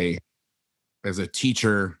as a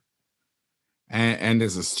teacher. And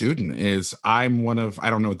as a student is I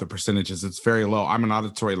don't know what the percentage is. It's very low. I'm an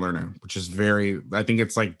auditory learner, which is I think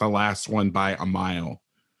it's like the last one by a mile.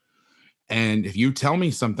 And if you tell me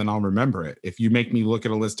something, I'll remember it. If you make me look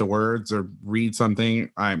at a list of words or read something,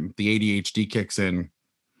 the ADHD kicks in.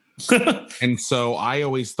 And so I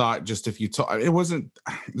always thought, just if you it wasn't,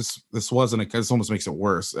 this almost makes it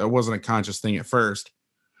worse. It wasn't a conscious thing at first,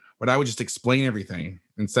 but I would just explain everything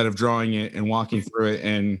instead of drawing it and walking through it.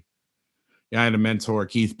 And I had a mentor,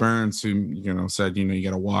 Keith Burns, who, said, you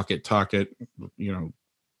got to walk it, talk it,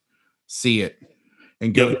 see it,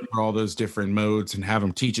 and go through all those different modes and have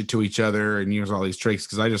them teach it to each other and use all these tricks.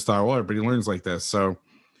 Because I just thought, well, everybody learns like this. So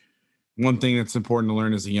one thing that's important to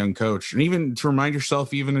learn as a young coach, and even to remind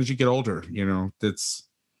yourself, even as you get older, that's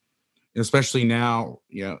especially now,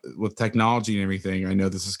 with technology and everything. I know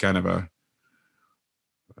this is kind of a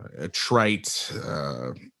trite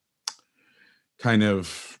kind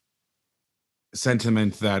of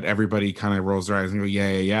sentiment that everybody kind of rolls their eyes and go,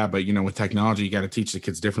 yeah. But with technology, you got to teach the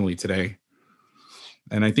kids differently today.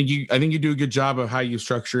 And I think you do a good job of how you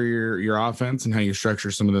structure your offense and how you structure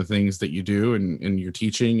some of the things that you do and your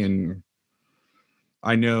teaching. And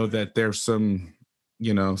I know that there's some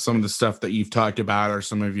of the stuff that you've talked about, or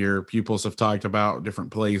some of your pupils have talked about,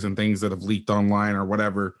 different plays and things that have leaked online or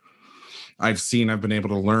whatever. I've been able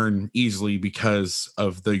to learn easily because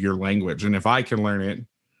of your language. And if I can learn it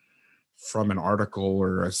from an article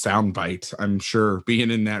or a soundbite, I'm sure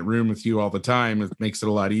being in that room with you all the time, it makes it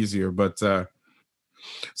a lot easier. But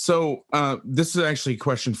so this is actually a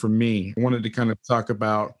question for me. I wanted to kind of talk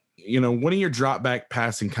about, one of your drop back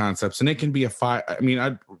passing concepts, and it can be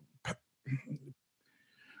I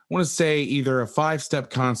want to say either a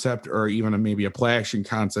 5-step concept or even maybe a play action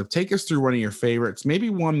concept. Take us through one of your favorites,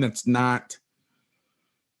 maybe one that's not,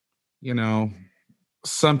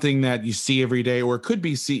 something that you see every day, or it could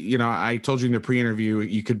be, I told you in the pre-interview,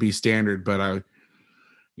 you could be standard, but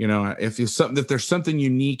if there's something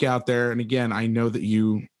unique out there. And again, I know that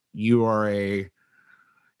you are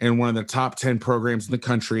in one of the top 10 programs in the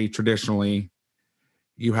country traditionally,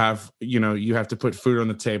 you have to put food on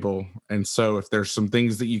the table. And so if there's some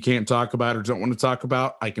things that you can't talk about or don't want to talk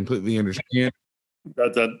about, I completely understand.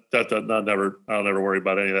 I'll never worry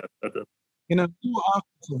about any of that.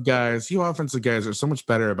 You offensive guys are so much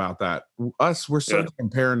better about that. Us, we're so damn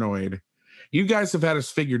paranoid. You guys have had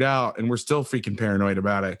us figured out, and we're still freaking paranoid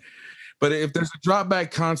about it. But if there's a drop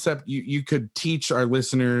back concept, you could teach our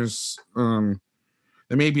listeners that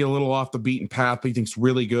may be a little off the beaten path, but he thinks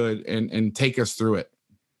really good, and take us through it.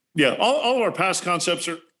 Yeah, all of our pass concepts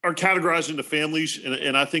are categorized into families,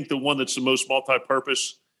 and I think the one that's the most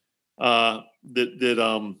multi-purpose that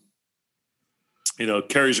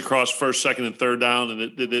carries across first, second, and third down, and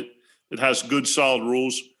it has good solid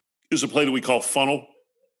rules is a play that we call funnel,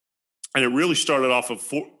 and it really started off of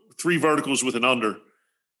 3 verticals with an under,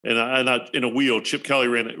 and I in a wheel. Chip Kelly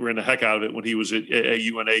ran the heck out of it when he was at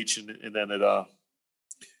UNH, and then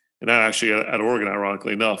and actually at Oregon,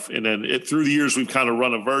 ironically enough. And then through the years, we've kind of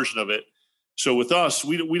run a version of it. So with us,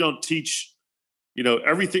 we don't teach,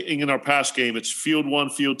 everything in our pass game. It's field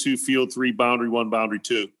 1, field 2, field 3, boundary 1, boundary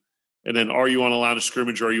 2. And then are you on a line of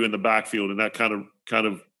scrimmage or are you in the backfield? And that kind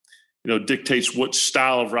of dictates what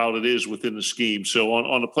style of route it is within the scheme. So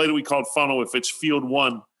on the play that we called funnel, if it's field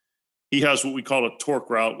 1, he has what we call a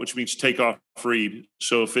torque route, which means take off read.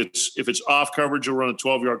 So if it's off coverage, he'll run a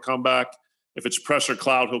 12-yard comeback. If it's press or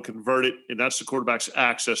cloud, he'll convert it, and that's the quarterback's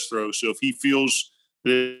access throw. So if he feels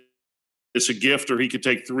that it's a gift or he could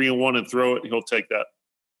take 3 and 1 and throw it, he'll take that.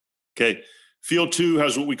 Okay. Field 2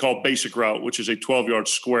 has what we call basic route, which is a 12-yard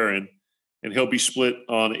square in, and he'll be split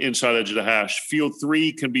on the inside edge of the hash. Field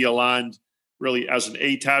 3 can be aligned really as an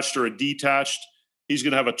attached or a detached. He's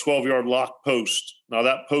going to have a 12-yard lock post. Now,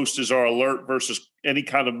 that post is our alert versus any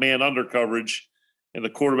kind of man under coverage. And the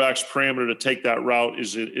quarterback's parameter to take that route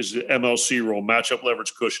is the MLC rule, matchup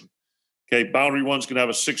leverage cushion. Okay, boundary 1's going to have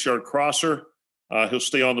a 6-yard crosser. He'll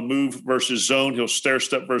stay on the move versus zone. He'll stair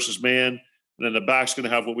step versus man. And then the back's going to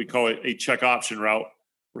have what we call a check option route,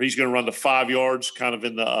 where he's going to run the 5 yards kind of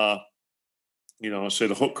in the, say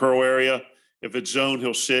the hook curl area. If it's zone,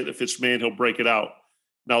 he'll sit. If it's man, he'll break it out.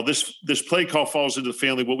 Now, this play call falls into the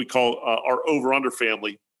family, what we call our over-under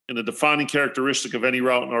family. And the defining characteristic of any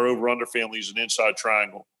route in our over-under family is an inside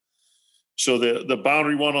triangle. So the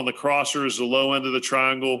boundary 1 on the crosser is the low end of the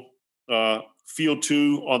triangle. Field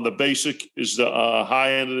 2 on the basic is the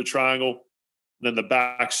high end of the triangle. And then the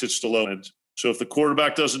back sits the low end. So if the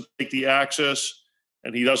quarterback doesn't take the access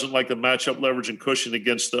and he doesn't like the matchup leverage and cushion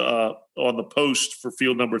against on the post for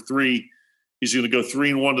field number 3, he's going to go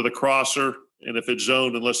 3 and 1 to the crosser. And if it's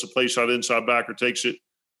zoned, unless the play side inside backer takes it,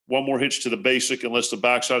 1 more hitch to the basic, unless the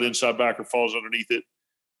backside inside backer falls underneath it,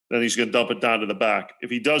 then he's going to dump it down to the back. If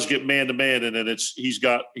he does get man to man, and then he's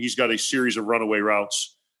got a series of runaway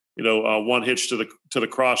routes. 1 hitch to the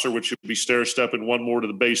crosser, which should be stair step, and 1 more to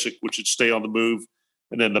the basic, which should stay on the move.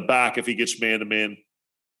 And then the back, if he gets man to man,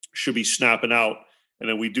 should be snapping out. And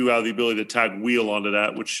then we do have the ability to tag wheel onto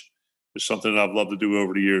that, which is something that I've loved to do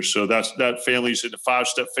over the years. So that family's in the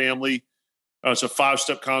 5-step family. It's a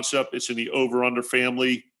 5-step concept. It's in the over-under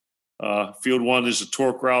family. Field 1 is a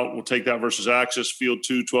torque route. We'll take that versus access. Field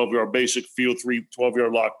 2, 12-yard basic. Field 3,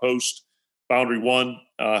 12-yard lock post. Boundary 1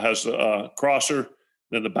 has a crosser.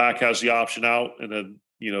 Then the back has the option out. And then,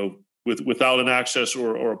 without an access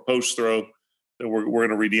or a post throw, then we're going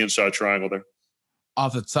to read the inside triangle there.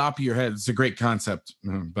 Off the top of your head, it's a great concept,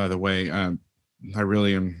 by the way. I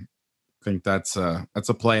really think that's a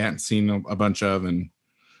play I hadn't seen a bunch of, and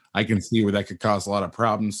I can see where that could cause a lot of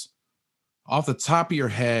problems. Off the top of your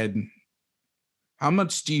head, how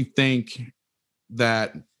much do you think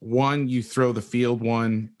that, 1, you throw the field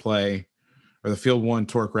 1 play or the field 1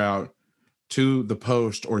 torque route, 2, the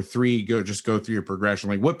post, or 3, go through your progression?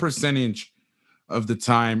 Like, what percentage of the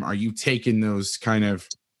time are you taking those kind of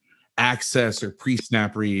access or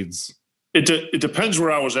pre-snap reads? It depends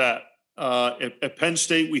where I was at. At Penn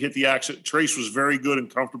State, we hit the access. Trace was very good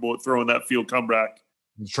and comfortable at throwing that field comeback.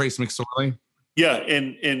 Trace McSorley? Yeah,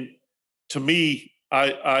 and to me,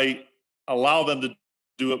 I allow them to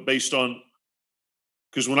do it based on,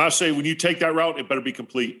 because when you take that route, it better be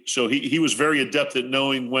complete. So he was very adept at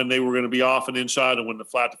knowing when they were going to be off and inside and when the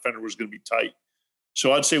flat defender was going to be tight.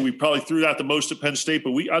 So I'd say we probably threw that the most at Penn State,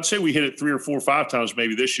 but I'd say we hit it 3 or 4 or 5 times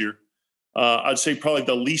maybe this year. I'd say probably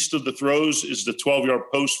the least of the throws is the 12-yard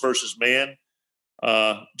post versus man,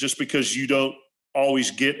 just because you don't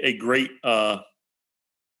always get a great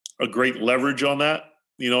leverage on that.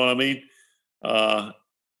 You know what I mean?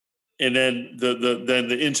 And then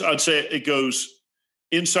the inside, I'd say it goes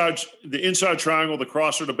inside, the inside triangle, the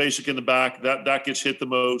crosser, the basic in the back, that gets hit the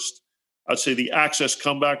most. I'd say the access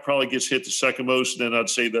comeback probably gets hit the second most. And then I'd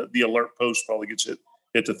say the alert post probably gets hit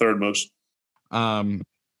hit the third most.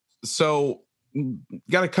 So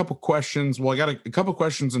got a couple questions. Well, I got a couple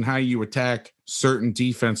questions on how you attack certain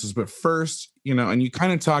defenses, but first, and you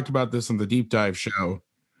kind of talked about this on the deep dive show.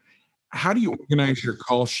 How do you organize your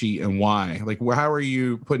call sheet and why? Like, how are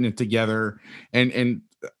you putting it together? And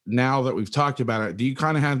now that we've talked about it, do you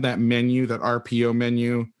kind of have that menu, that RPO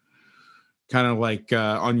menu, kind of like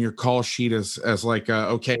on your call sheet as like,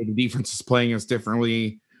 okay, the defense is playing us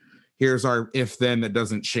differently. Here's our if then that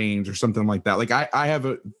doesn't change or something like that. Like I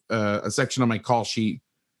have a section on my call sheet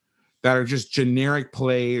that are just generic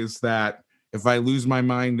plays that if I lose my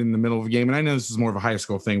mind in the middle of a game, and I know this is more of a high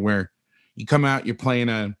school thing where you come out, you're playing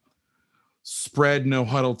a spread no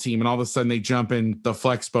huddle team, and all of a sudden they jump in the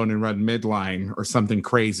flex bone and run midline or something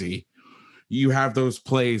crazy. You have those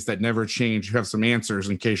plays that never change. You have some answers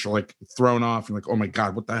in case you're like thrown off and like, oh my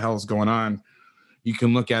God, what the hell is going on? You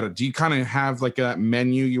can look at it. Do you kind of have like that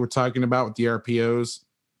menu you were talking about with the RPOs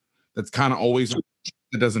that's kind of always,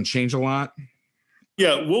 that doesn't change a lot?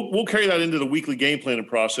 Yeah, we'll carry that into the weekly game planning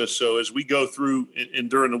process. So as we go through and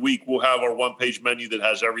during the week, we'll have our one-page menu that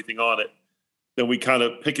has everything on it. Then we kind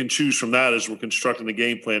of pick and choose from that as we're constructing the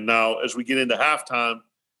game plan. Now, as we get into halftime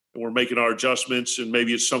and we're making our adjustments and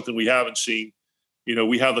maybe it's something we haven't seen,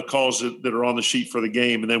 we have the calls that are on the sheet for the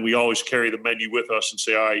game, and then we always carry the menu with us and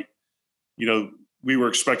say, all right, we were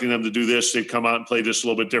expecting them to do this. They've come out and played this a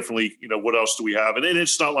little bit differently. What else do we have? And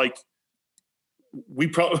it's not like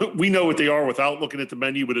we know what they are without looking at the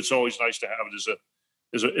menu, but it's always nice to have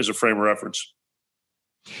it as a frame of reference.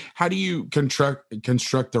 How do you construct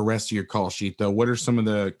the rest of your call sheet, though? What are some of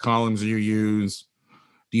the columns you use?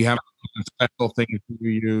 Do you have special things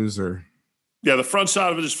you use? Or the front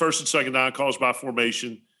side of it is first and second down calls by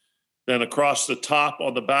formation. Then across the top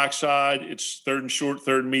on the backside, it's third and short,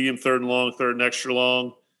 third and medium, third and long, third and extra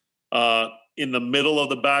long. In the middle of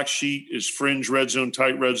the back sheet is fringe red zone,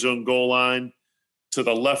 tight red zone, goal line. To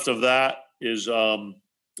the left of that is,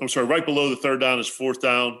 right below the third down is fourth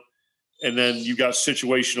down. And then you got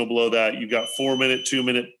situational below that. You've got 4 minute, 2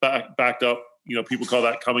 minute backed up. People call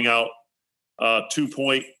that coming out 2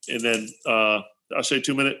 point. And then I say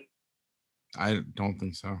 2 minute. I don't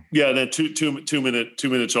think so. Yeah, and then two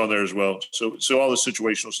minutes on there as well. So all the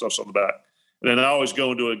situational stuff's on the back. And then I always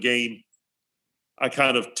go into a game. I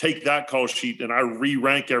kind of take that call sheet and I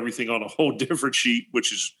re-rank everything on a whole different sheet,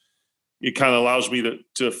 which is it kind of allows me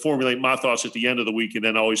to formulate my thoughts at the end of the week, and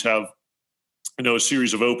then always have a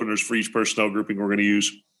series of openers for each personnel grouping we're going to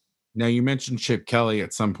use. Now you mentioned Chip Kelly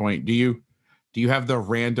at some point. Do you have the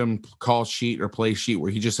random call sheet or play sheet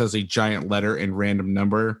where he just has a giant letter and random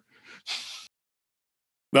number?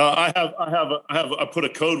 No, I put a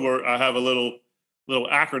code where I have a little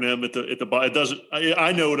acronym at the bottom. It doesn't.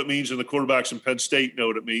 I know what it means, and the quarterbacks in Penn State know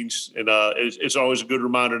what it means, and it's always a good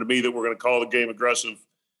reminder to me that we're going to call the game aggressive,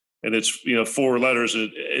 and it's 4 letters.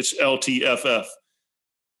 It's LTFF,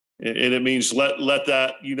 and it means let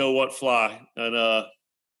that what fly, and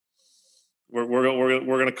we're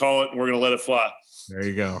going to call it, and we're going to let it fly. There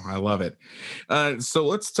you go. I love it. So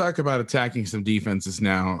let's talk about attacking some defenses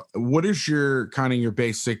now. What is your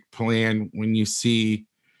basic plan when you see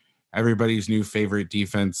everybody's new favorite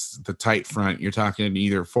defense, the tight front? You're talking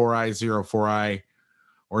either 4-eye, 0-4-eye,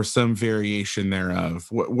 or some variation thereof.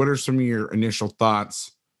 What are some of your initial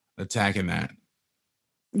thoughts attacking that?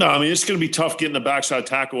 No, I mean, it's going to be tough getting the backside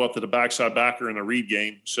tackle up to the backside backer in a read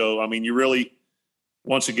game. So, I mean, you really,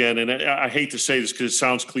 once again, and I hate to say this because it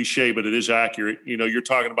sounds cliche, but it is accurate. You're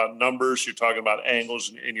talking about numbers, you're talking about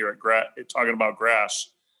angles, and you're talking about grass.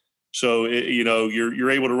 So, you're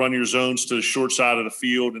able to run your zones to the short side of the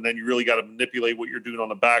field, and then you really got to manipulate what you're doing on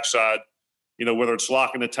the backside, whether it's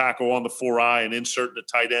locking the tackle on the 4-eye and inserting the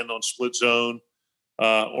tight end on split zone,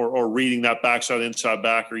 or reading that backside inside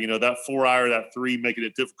backer, that 4-eye or that 3, making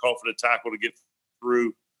it difficult for the tackle to get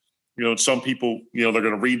through. And some people, they're going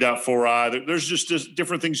to read that 4-eye. There's just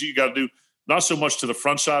different things you got to do, not so much to the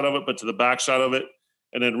front side of it, but to the back side of it.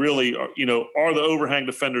 And then really, are the overhang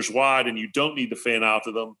defenders wide and you don't need to fan out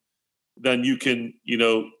to them, then you can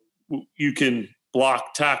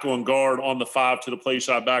block, tackle, and guard on the 5 to the play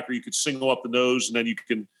side backer. You could single up the nose, and then you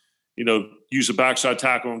can, use a backside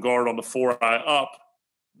tackle and guard on the 4-eye up.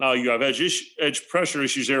 Now you have edge pressure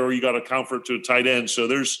issues there, or you got to account for it to a tight end. So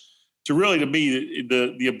to me,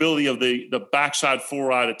 the ability of the backside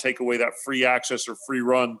 4-eye to take away that free access or free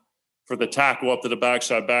run for the tackle up to the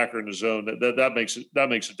backside backer in the zone, that makes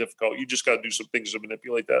it difficult. You just got to do some things to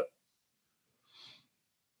manipulate that.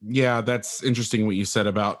 Yeah, that's interesting what you said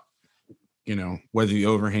about, whether the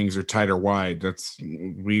overhangs are tight or wide.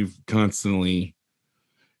 We've constantly,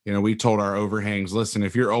 we told our overhangs, listen,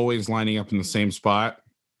 if you're always lining up in the same spot,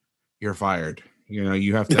 you're fired.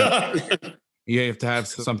 You have to you have to have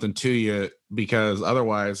something to you, because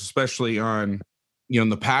otherwise, especially on in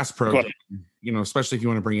the pass program, especially if you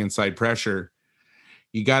want to bring inside pressure,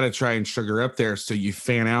 you got to try and sugar up there so you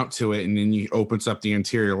fan out to it, and then you opens up the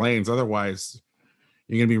interior lanes. Otherwise,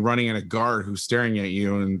 you're going to be running at a guard who's staring at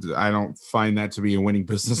you, and I don't find that to be a winning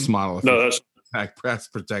business model. If no, that's attack press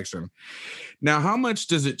protection. Now, how much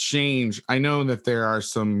does it change? I know that there are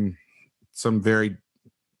some very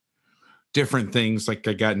different things. Like,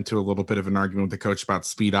 I got into a little bit of an argument with the coach about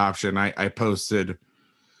speed option. I posted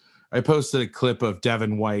a clip of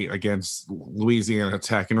Devin White against Louisiana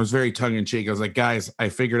Tech, and it was very tongue in cheek. I was like, guys, I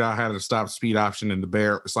figured out how to stop speed option in the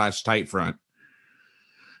bear/tight front.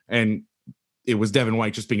 And it was Devin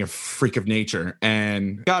White just being a freak of nature,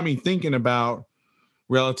 and got me thinking about,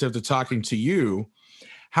 relative to talking to you,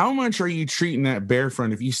 how much are you treating that bear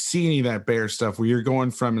front? If you see any of that bear stuff where you're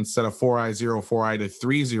going from, instead of 4-eye 0-4-eye to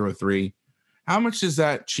 3-0-3, how much does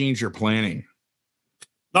that change your planning?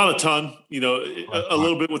 Not a ton, a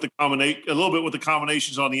little bit with the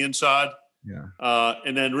combinations on the inside. Yeah.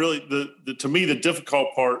 And then really to me, the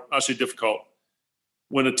difficult part, I say difficult,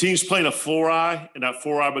 when a team's playing a 4-eye and that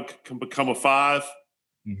 4-eye can become a 5,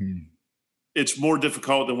 it's more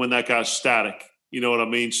difficult than when that guy's static. You know what I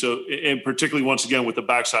mean? So, and particularly once again with the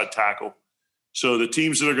backside tackle. So the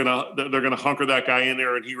teams that they're gonna hunker that guy in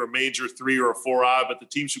there and he remains your 3 or a 4-eye, but the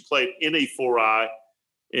teams who played in a 4-eye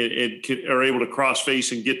and are able to cross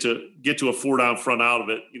face and get to a 4-down front out of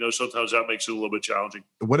it, sometimes that makes it a little bit challenging.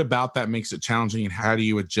 What about that makes it challenging, and how do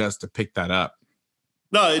you adjust to pick that up?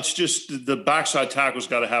 No, it's just the backside tackle's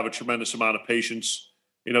got to have a tremendous amount of patience,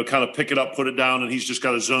 kind of pick it up, put it down, and he's just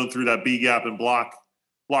got to zone through that B gap and block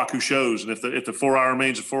who shows. And if the 4-eye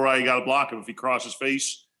remains a 4-eye, you got to block him. If he crosses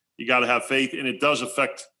face, you got to have faith. And it does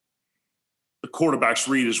affect the quarterback's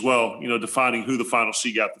read as well, defining who the final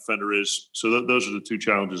C gap defender is. So those are the two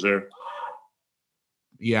challenges there.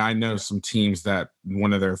 Yeah, I know some teams that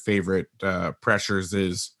one of their favorite pressures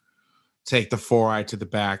is take the 4-eye to the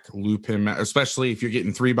back, loop him, especially if you're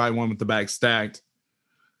getting 3-by-1 with the back stacked.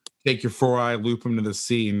 Take your 4-eye, loop him to the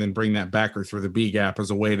C, and then bring that backer through the B gap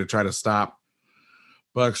as a way to try to stop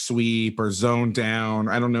buck sweep or zone down.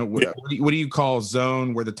 I don't know. What do you call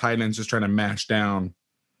zone where the tight end's just trying to mash down?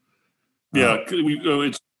 Yeah,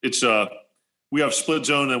 we have split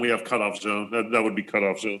zone and we have cutoff zone. That would be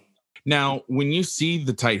cutoff zone. Now, when you see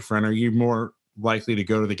the tight front, are you more likely to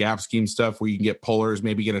go to the gap scheme stuff where you can get pullers,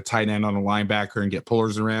 maybe get a tight end on a linebacker and get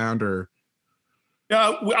pullers around? Or yeah,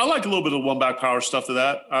 I like a little bit of one-back power stuff to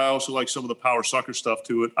that. I also like some of the power sucker stuff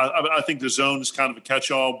to it. I think the zone is kind of a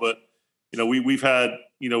catch-all, but we've had,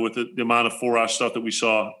 with the amount of 4-eye stuff that we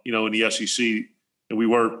saw, in the SEC, and we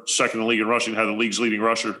were second in the league in rushing, had the league's leading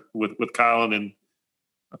rusher with Kylan, and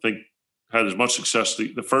I think had as much success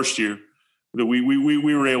the first year. That we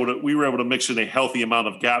were able to mix in a healthy amount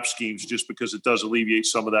of gap schemes just because it does alleviate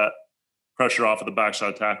some of that pressure off of the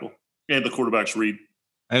backside tackle and the quarterback's read.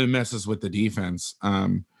 And it messes with the defense.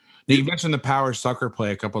 You mentioned the power sucker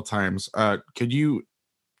play a couple of times. Could you,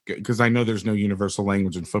 because I know there's no universal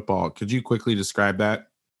language in football, could you quickly describe that?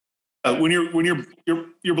 When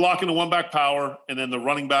you're blocking the one-back power, and then the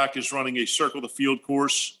running back is running a circle the field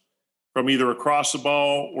course from either across the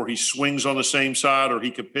ball, or he swings on the same side, or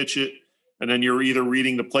he could pitch it, and then you're either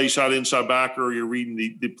reading the play side inside backer, or you're reading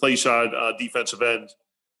the play side defensive end,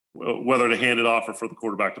 whether to hand it off or for the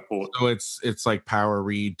quarterback to pull it. So it's like power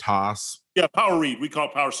read toss. Yeah, power read. We call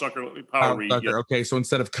it power sucker. Power read. Sucker. Yeah. Okay, so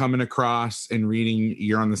instead of coming across and reading,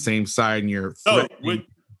 you're on the same side and you're.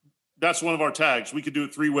 That's one of our tags. We could do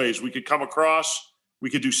it 3 ways. We could come across. We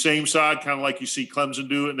could do same side, kind of like you see Clemson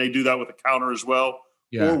do it, and they do that with a counter as well.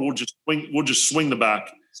 Yeah. Or we'll just swing the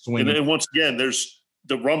back. And once again, there's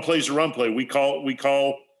the run play is a run play. We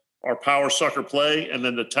call our power sucker play, and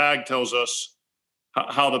then the tag tells us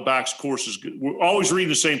how the back's course is. We're always reading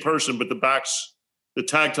the same person, but the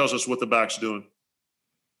tag tells us what the back's doing.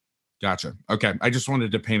 Gotcha. Okay. I just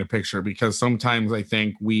wanted to paint a picture, because sometimes I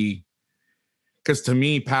think because to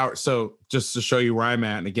me, power, so just to show you where I'm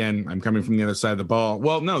at, and again, I'm coming from the other side of the ball.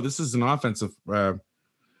 Well, no, this is an offensive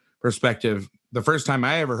perspective. The first time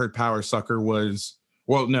I ever heard power sucker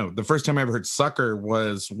the first time I ever heard sucker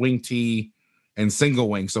was wing T and single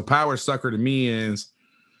wing. So power sucker to me is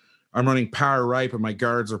I'm running power right, but my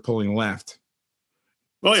guards are pulling left.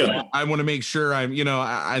 Oh, yeah. So I want to make sure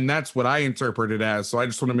and that's what I interpret it as. So I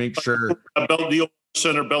just want to make sure. The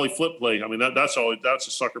center belly flip play. I mean, that's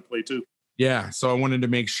a sucker play too. Yeah. So I wanted to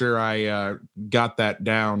make sure I got that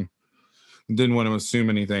down. Didn't want to assume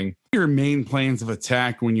anything. Your main plans of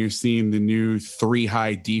attack when you're seeing the new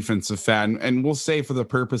 3-high defensive fat, and we'll say for the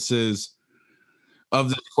purposes of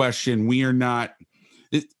this question. We are not.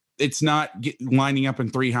 It's not lining up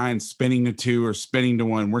in 3 high and spinning to 2 or spinning to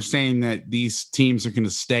 1. We're saying that these teams are going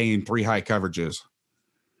to stay in 3 high coverages.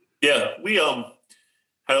 Yeah, we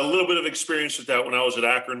had a little bit of experience with that when I was at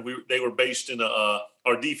Akron. They were based in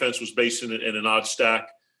our defense was based in an odd stack,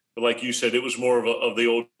 but like you said, it was more of the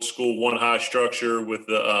old school 1 high structure with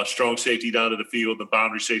the strong safety down to the field, the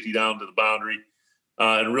boundary safety down to the boundary,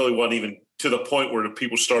 and really wasn't even to the point where the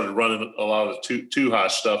people started running a lot of the 2 high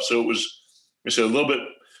stuff. So it was, a little bit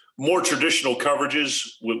more traditional coverages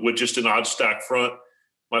with just an odd stack front.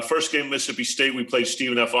 My first game at Mississippi State, we played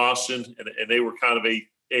Stephen F. Austin, and they were kind of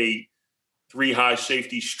a 3 high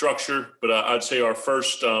safety structure. But I'd say our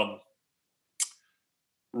first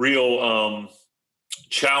real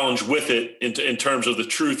challenge with it in terms of the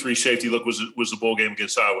true 3 safety look was the bowl game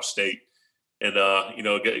against Iowa State. And,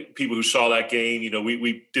 people who saw that game,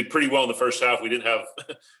 we did pretty well in the first half. We didn't have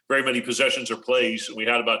very many possessions or plays. We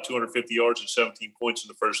had about 250 yards and 17 points in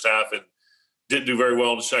the first half and didn't do very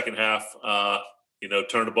well in the second half.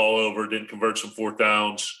 Turned the ball over, didn't convert some 4th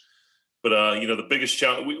downs. But, the biggest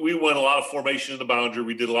challenge, we went a lot of formation in the boundary.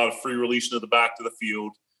 We did a lot of free releasing of the back to the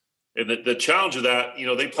field. And the challenge of that,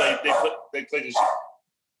 they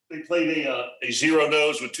played a 0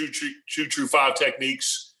 nose with two true 5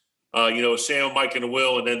 techniques. Sam, Mike, and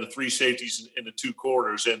Will, and then the 3 safeties in the 2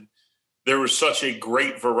 quarters. And there was such a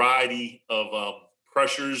great variety of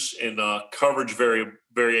pressures and coverage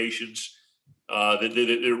variations that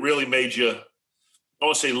it really made you, I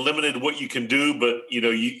won't say limited what you can do, but,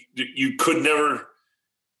 you could never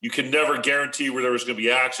guarantee where there was going to be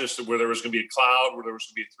access, to where there was going to be a cloud, where there was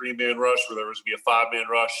going to be a 3-man rush, where there was going to be a 5-man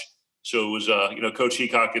rush. So it was, Coach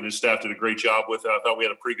Heacock and his staff did a great job with it. I thought we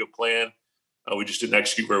had a pretty good plan. We just didn't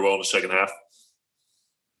execute very well in the second half.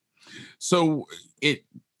 So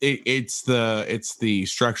it's the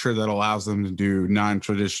structure that allows them to do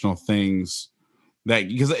non-traditional things, that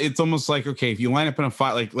because it's almost like, okay, if you line up in a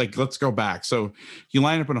 5, like let's go back. So if you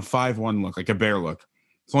line up in a 5-1 look, like a bear look,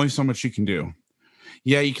 there's only so much you can do.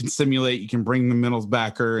 Yeah, you can simulate, you can bring the middles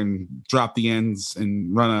backer and drop the ends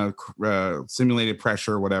and run a simulated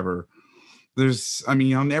pressure or whatever.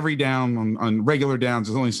 On every down, on regular downs,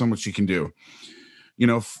 there's only so much you can do. A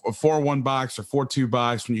 4-1 box or 4-2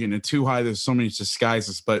 box, when you get into 2 high, there's so many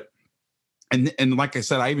disguises. But, and like I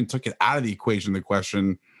said, I even took it out of the equation, the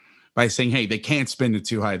question, by saying, hey, they can't spin to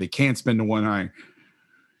 2 high. They can't spin to 1 high.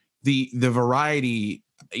 The variety,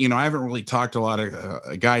 I haven't really talked to a lot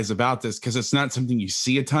of guys about this because it's not something you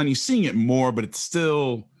see a ton. You're seeing it more, but it's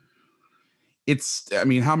still...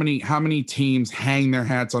 how many teams hang their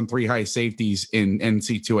hats on 3 high safeties in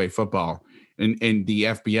NC2A football in the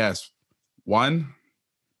FBS? 1,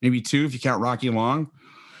 maybe 2 if you count Rocky Long.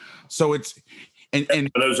 So it's and I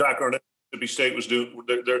know Zach Arnett, Mississippi State was doing.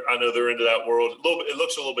 I know they're into that world. It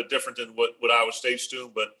looks a little bit different than what Iowa State's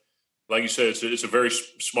doing, but like you said, it's a very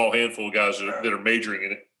small handful of guys that are majoring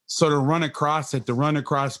in it. So to run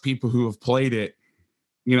across people who have played it.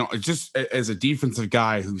 Just as a defensive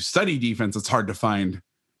guy who studied defense, it's hard to find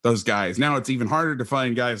those guys. Now it's even harder to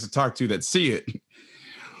find guys to talk to that see it.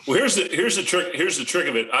 Well, here's the trick. Here's the trick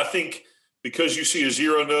of it. I think because you see a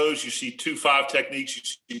 0 nose, you see 2 5 techniques, you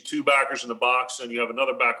see 2 backers in the box, and you have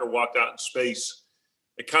another backer walked out in space.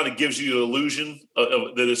 It kind of gives you the illusion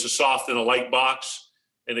that it's a soft and a light box,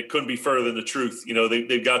 and it couldn't be further than the truth.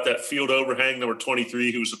 They've got that field overhang, number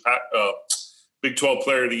 23, who's a Big 12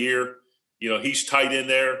 Player of the Year. He's tight in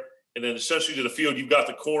there. And then essentially to the field, you've got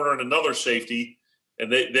the corner and another safety,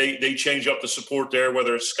 and they change up the support there,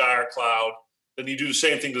 whether it's sky or cloud. Then you do the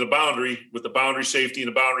same thing to the boundary with the boundary safety and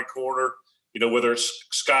the boundary corner, whether it's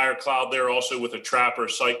sky or cloud there, also with a trap or a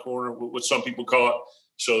sight corner, what some people call it.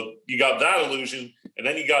 So you got that illusion. And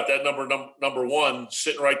then you got that number 1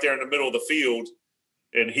 sitting right there in the middle of the field.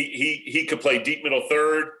 And he could play deep middle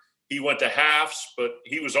third. He went to halves, but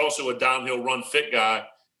he was also a downhill run fit guy.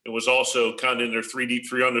 It was also kind of in their 3 deep,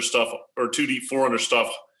 3 under stuff, or 2 deep, 4 under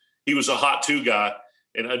stuff. He was a hot 2 guy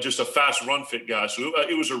and just a fast run fit guy. So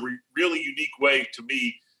it was a really unique way to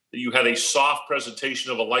me that you had a soft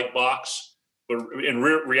presentation of a light box, but in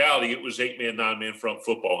reality, it was 8-man, 9-man front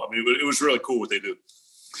football. It was really cool what they do.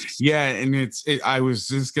 Yeah, and I was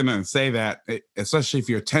just going to say that, especially if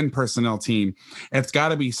you're a 10 personnel team, it's got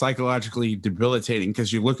to be psychologically debilitating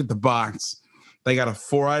because you look at the box. They got a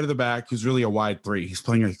 4 out of the back who's really a wide 3. He's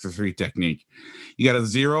playing like the 3 technique. You got a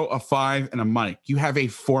 0, a 5, and a Mike. You have a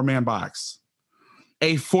 4-man box.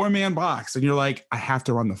 And you're like, I have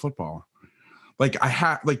to run the football.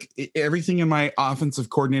 Like everything in my offensive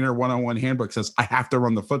coordinator one-on-one handbook says I have to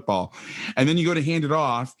run the football. And then you go to hand it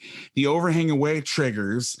off. The overhang away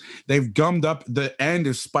triggers. They've gummed up. The end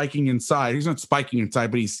is spiking inside. He's not spiking inside,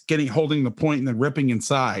 but he's holding the point and then ripping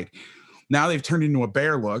inside. Now they've turned into a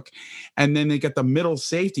bear look. And then they get the middle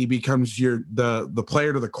safety becomes the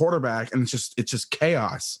player to the quarterback. And it's just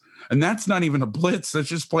chaos. And that's not even a blitz. That's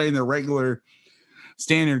just playing the regular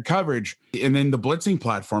standard coverage. And then the blitzing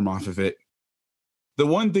platform off of it. The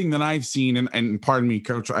one thing that I've seen, and pardon me,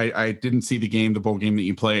 Coach, I didn't see the bowl game that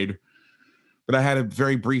you played, but I had a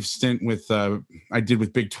very brief stint with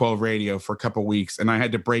Big 12 radio for a couple of weeks, and I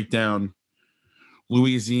had to break down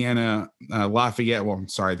Louisiana, Lafayette. Well, I'm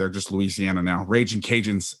sorry, they're just Louisiana now, Raging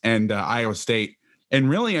Cajuns and Iowa State. And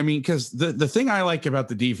really, I mean, because the thing I like about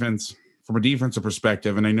the defense from a defensive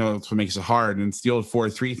perspective, and I know that's what makes it hard, and it's the old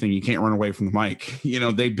 4-3 thing. You can't run away from the mic.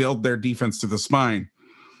 They build their defense to the spine.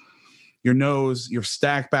 Your nose, your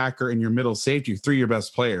stack backer, and your middle safety, 3 of your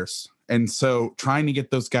best players. And so trying to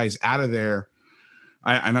get those guys out of there,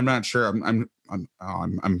 I'm not sure.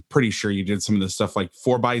 I'm pretty sure you did some of this stuff like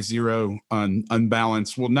 4x0 on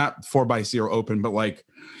unbalanced. Well, not 4x0 open, but like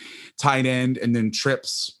tight end and then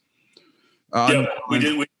trips. We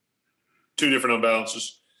did 2 different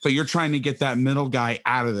unbalances. So you're trying to get that middle guy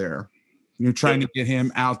out of there. You're trying to get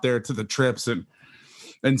him out there to the trips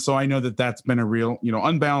and so I know that that's been a real,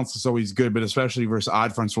 unbalanced is always good, but especially versus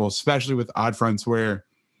odd fronts, especially with odd fronts where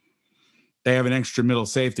they have an extra middle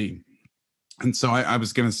safety. And so I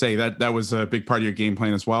was going to say that was a big part of your game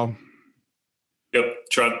plan as well. Yep.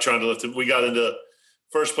 Trying to lift it. We got into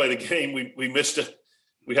first play of the game. We missed it.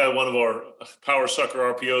 We had one of our power sucker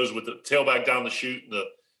RPOs with the tailback down the chute, and the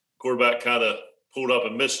quarterback kind of pulled up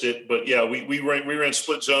and missed it. But yeah, we ran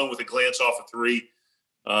split zone with a glance off of 3.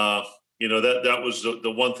 That was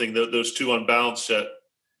the one thing, those 2 unbalanced set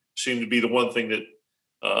seemed to be the one thing that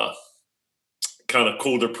kind of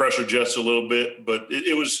cooled their pressure jets a little bit. But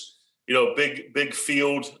it was, big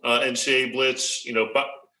field, NCAA blitz,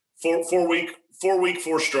 4 week,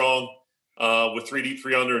 4 strong with 3 deep,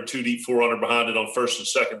 3 under, and 2 deep, 4 under behind it on first and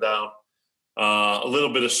second down. A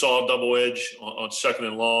little bit of saw double edge on second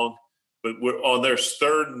and long. But we're on their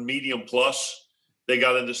third and medium plus. They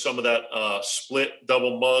got into some of that split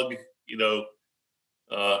double mug,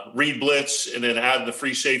 read blitz, and then adding the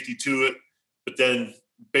free safety to it, but then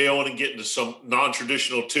bailing and getting to some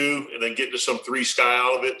non-traditional 2, and then getting to some 3 sky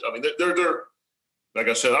out of it. I mean, they're like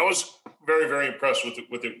I said, I was very, very impressed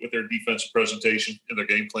with their defensive presentation and their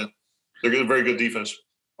game plan. They're a very good defense.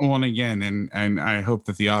 Well, and again, and I hope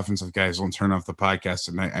that the offensive guys won't turn off the podcast,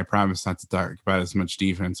 and I promise not to talk about as much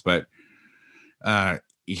defense, but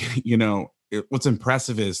what's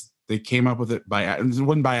impressive is they came up with it it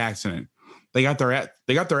wasn't by accident. They got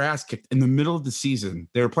their ass kicked in the middle of the season.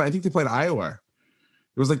 They were playing. I think they played Iowa.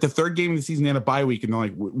 It was like the 3rd game of the season. They had a bye week, and they're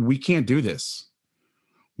like, "We can't do this.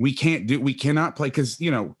 We cannot play." Because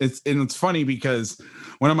it's funny because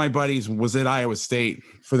one of my buddies was at Iowa State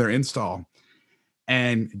for their install,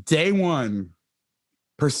 and day 1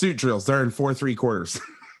 pursuit drills. They're in 4-3 quarters.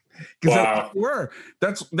 Wow.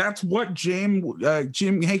 That's what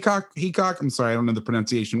Jim Haycock. I'm sorry, I don't know the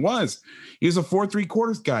pronunciation was. He was a 4-3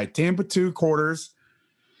 quarters guy, Tampa 2 quarters.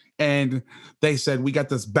 And they said, we got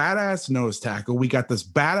this badass nose tackle. We got this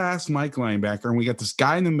badass Mike linebacker, and we got this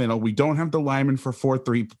guy in the middle. We don't have the lineman for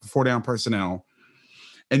 4-3, 4-down personnel.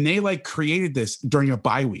 And they created this during a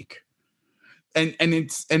bye week. And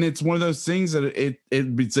it's one of those things that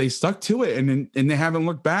they stuck to it and they haven't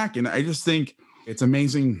looked back. And I just think it's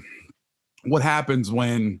amazing what happens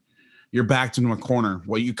when you're backed into a corner,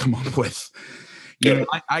 what you come up with.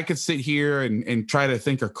 I could sit here and try to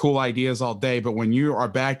think of cool ideas all day, but when you are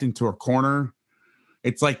backed into a corner,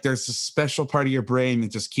 it's like there's a special part of your brain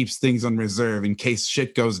that just keeps things on reserve in case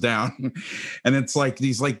shit goes down. And it's like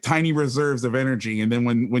these tiny reserves of energy. And then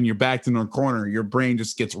when you're backed into a corner, your brain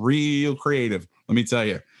just gets real creative, let me tell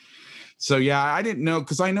you. So yeah, I didn't know,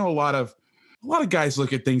 because I know a lot of guys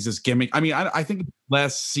look at things as gimmick. I mean, I think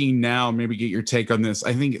less seen now, maybe get your take on this.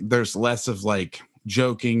 I think there's less of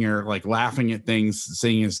joking or laughing at things,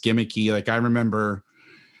 saying it's gimmicky. I remember,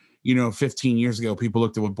 15 years ago, people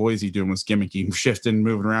looked at what Boise doing was gimmicky, shifting,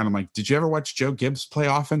 moving around. I'm like, did you ever watch Joe Gibbs play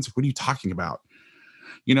offense? What are you talking about?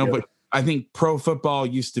 But I think pro football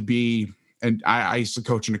used to be, and I used to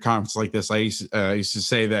coach in a conference like this. I used to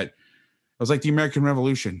say that it was like the American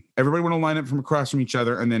Revolution. Everybody want to line up from across from each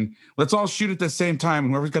other, and then let's all shoot at the same time,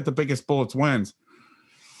 and whoever's got the biggest bullets wins.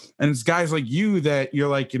 And it's guys like you that you're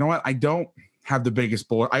like, you know what? I don't have the biggest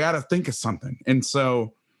bullet. I got to think of something. And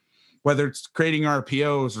so whether it's creating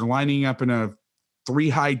RPOs or lining up in a 3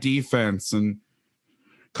 high defense and,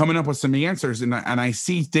 coming up with some answers. And I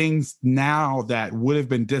see things now that would have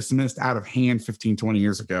been dismissed out of hand 15, 20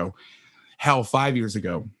 years ago. Hell, 5 years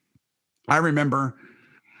ago. I remember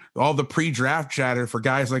all the pre-draft chatter for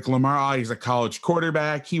guys like Lamar. Oh, he's a college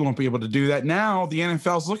quarterback. He won't be able to do that. Now the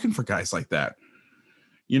NFL's looking for guys like that.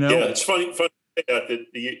 Yeah, it's funny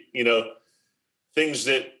that things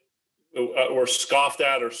that were scoffed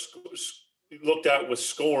at or looked at with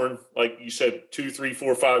scorn, like you said, 2, 3,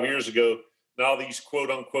 4, 5 years ago. Now these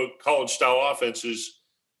quote unquote college style offenses,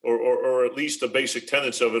 or at least the basic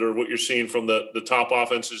tenets of it, are what you're seeing from the top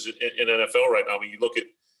offenses in NFL right now. I mean, you look at,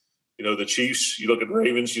 the Chiefs, you look at the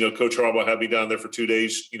Ravens, Coach Harbaugh had me down there for 2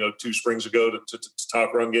 days, 2 springs ago to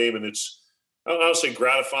talk run game. And it's, I don't say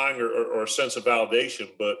gratifying or a sense of validation,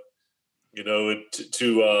 but,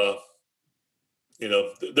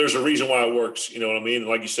 there's a reason why it works. You know what I mean? And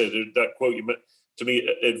like you said, that quote you meant, to me,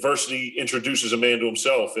 adversity introduces a man to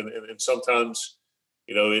himself. And sometimes,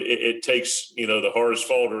 it takes, the hardest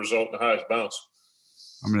fall to result in the highest bounce.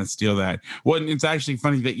 I'm going to steal that. Well, it's actually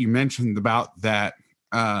funny that you mentioned about that,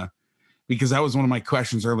 because that was one of my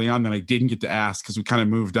questions early on that I didn't get to ask because we kind of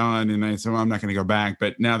moved on. And I said, well, I'm not going to go back.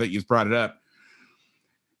 But now that you've brought it up,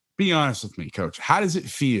 be honest with me, Coach. How does it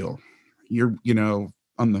feel? You're,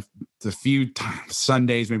 on the few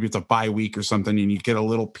Sundays, maybe it's a bye week or something, and you get a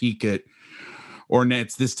little peek at, or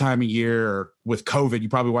it's this time of year, or with COVID, you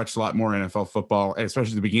probably watched a lot more NFL football,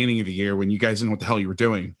 especially the beginning of the year when you guys didn't know what the hell you were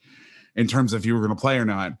doing in terms of if you were going to play or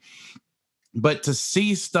not. But to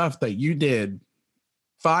see stuff that you did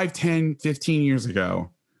 5, 10, 15 years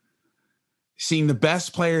ago, seeing the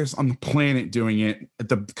best players on the planet doing it,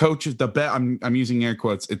 the coaches, I'm using air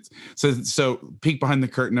quotes. It's so peek behind the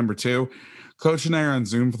curtain number 2. Coach and I are on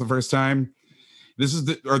Zoom for the first time. This is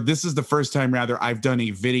the first time, rather, I've done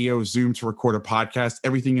a video Zoom to record a podcast.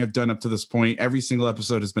 Everything I've done up to this point, every single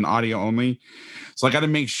episode has been audio only. So I got to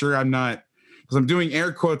make sure I'm not, because I'm doing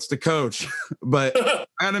air quotes to Coach, but I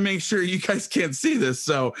got to make sure you guys can't see this.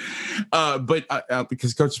 So,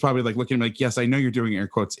 because Coach is probably like looking at me like, yes, I know you're doing air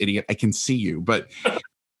quotes, idiot. I can see you. But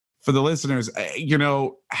for the listeners,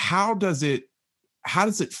 how does it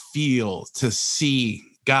feel to see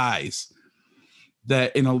guys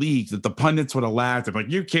that in a league that the pundits would have laughed at, like,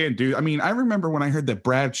 you can't do. I mean, I remember when I heard that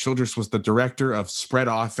Brad Childress was the director of spread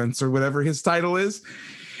offense or whatever his title is,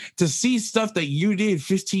 to see stuff that you did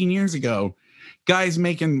 15 years ago, guys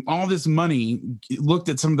making all this money, looked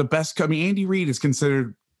at some of the best. I mean, Andy Reid is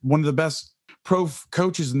considered one of the best pro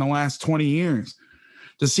coaches in the last 20 years.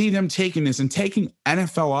 To see them taking this and taking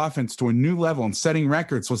NFL offense to a new level and setting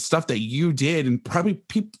records with stuff that you did and probably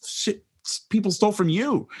people stole from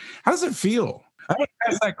you. How does it feel? I want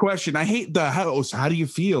to ask that question. I hate how do you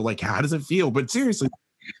feel? Like, how does it feel? But seriously,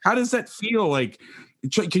 how does that feel? Like,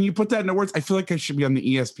 can you put that into words? I feel like I should be on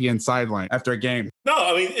the ESPN sideline after a game. No,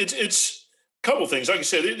 I mean, it's a couple of things. Like I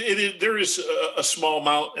said, there is a small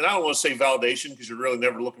amount, and I don't want to say validation because you're really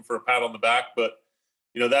never looking for a pat on the back, but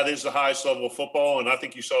that is the highest level of football. And I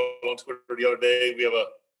think you saw it on Twitter the other day. We have a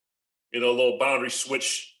little boundary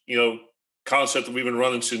switch, concept that we've been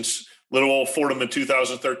running since little old Fordham in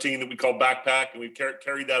 2013 that we call Backpack, and we've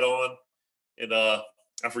carried that on. And I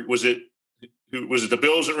forget, was it the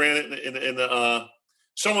Bills that ran it in the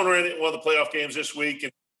someone ran it in one of the playoff games this week,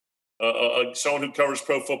 and someone who covers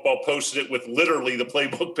pro football posted it with literally the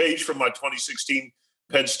playbook page from my 2016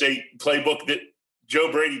 Penn State playbook that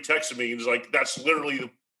Joe Brady texted me and was like, that's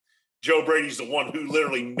literally Joe Brady's the one who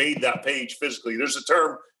literally made that page physically. There's a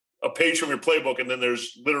term, a page from your playbook, and then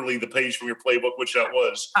there's literally the page from your playbook, which that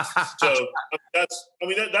was. So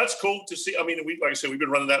that's cool to see. I mean, like I said, we've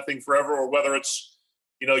been running that thing forever, or whether it's,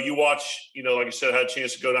 you watch, like I said, I had a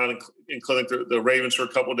chance to go down and clinic the Ravens for a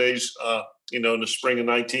couple of days, in the spring of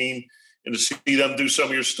 19, and to see them do some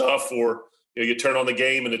of your stuff, or, you turn on the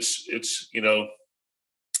game and it's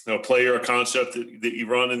a player, a concept that you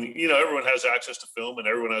run, and, everyone has access to film and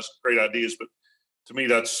everyone has great ideas. But to me,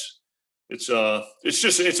 it's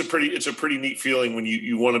a pretty neat feeling when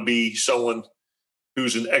you want to be someone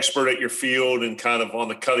who's an expert at your field and kind of on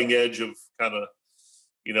the cutting edge of kind of,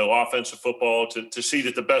 offensive football, to see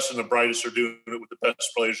that the best and the brightest are doing it with the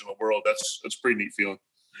best players in the world. That's a pretty neat feeling.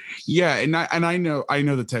 Yeah. And I know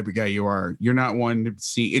the type of guy you are. You're not one to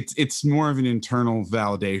see it's more of an internal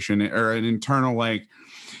validation, or an internal, like,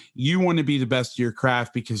 you want to be the best of your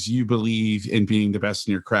craft because you believe in being the best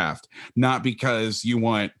in your craft, not because you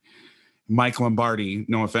want Mike Lombardi.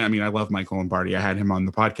 No offense. I mean, I love Mike Lombardi. I had him on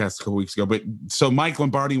the podcast a couple weeks ago, but so Mike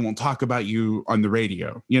Lombardi won't talk about you on the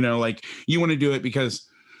radio, like, you want to do it because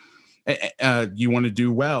You want to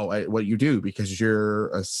do well at what you do because you're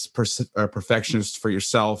a perfectionist for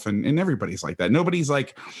yourself, and everybody's like that. Nobody's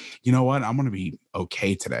like, you know what, I'm going to be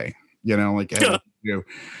okay today. Like,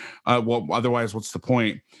 well, otherwise, what's the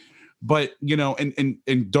point? But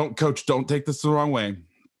and don't take this the wrong way,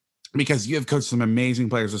 because you have coached some amazing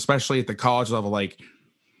players, especially at the college level. Like,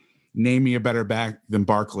 name me a better back than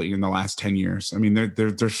Barkley in the last 10 years. I mean,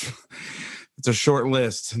 there's it's a short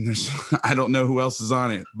list, and I don't know who else is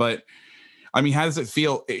on it, but I mean, how does it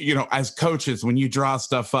feel, as coaches when you draw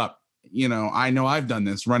stuff up? I know I've done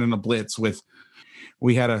this, running a blitz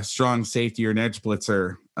we had a strong safety or an edge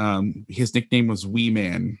blitzer. His nickname was Wee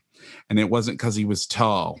Man, and it wasn't because he was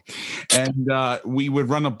tall. And we would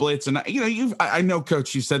run a blitz, and I know,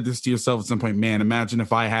 Coach, you said this to yourself at some point. Man, imagine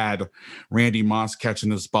if I had Randy Moss catching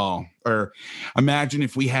this ball, or imagine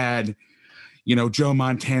if we had Joe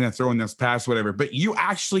Montana throwing this pass, whatever. But you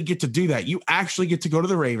actually get to do that. You actually get to go to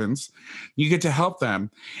the Ravens. You get to help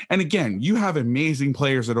them. And again, you have amazing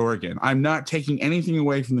players at Oregon. I'm not taking anything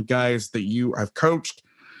away from the guys that you have coached.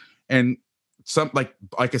 And some, like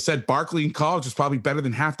I said, Barkley in college is probably better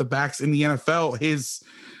than half the backs in the NFL his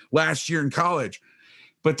last year in college.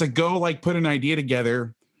 But to go put an idea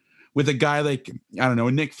together with a guy like, I don't know,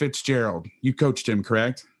 Nick Fitzgerald, you coached him,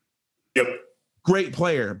 correct? Yep. Great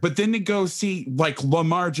player. But then to go see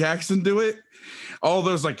Lamar Jackson do it, all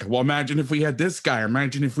those well, imagine if we had this guy, or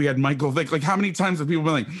imagine if we had Michael Vick. How many times have people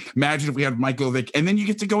been like, imagine if we had Michael Vick? And then you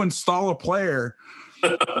get to go install a player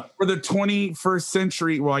for the 21st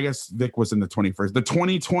century. Well, I guess Vick was in the 21st, the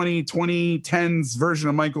 2020, 2010s version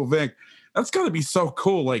of Michael Vick. That's got to be so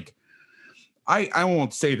cool. I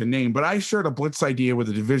won't say the name, but I shared a blitz idea with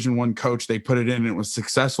a Division I coach. They put it in and it was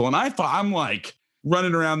successful. And I thought, I'm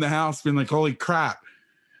running around the house being holy crap.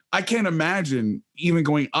 I can't imagine even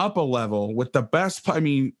going up a level with the best. I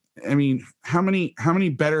mean, how many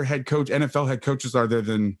better NFL head coaches are there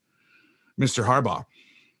than Mr. Harbaugh?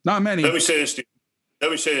 Not many. Let me say this.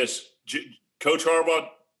 Coach Harbaugh,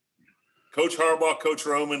 Coach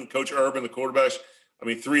Roman, Coach Urban, the quarterbacks. I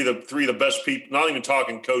mean, three of the best people, not even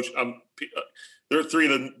talking coach. They're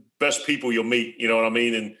three of the best people you'll meet. You know what I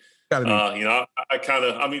mean? And,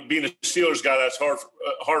 I mean, being a Steelers guy, that's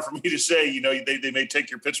hard for me to say. They may take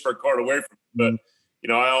your Pittsburgh card away from you,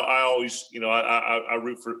 but I always, I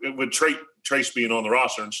root for it with Trace being on the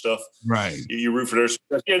roster and stuff. Right. You root for their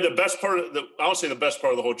success. Yeah, the best part I don't say the best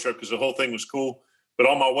part of the whole trip, because the whole thing was cool. But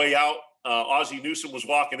on my way out, Ozzie Newsome was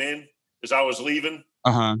walking in as I was leaving.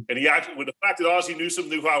 Uh-huh. And he actually, with the fact that Ozzie Newsome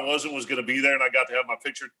knew who I was and was going to be there, and I got to have my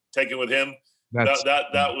picture taken with him. That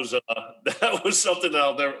was something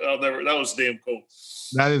I'll never. That was damn cool.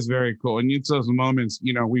 That is very cool. And it's those moments,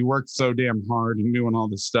 we worked so damn hard and doing all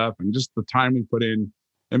this stuff, and just the time we put in,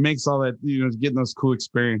 it makes all that, getting those cool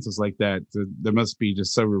experiences like that. That must be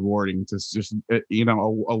just so rewarding. Just a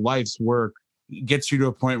life's work gets you to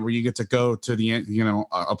a point where you get to go to the end,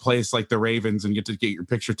 a place like the Ravens, and get to get your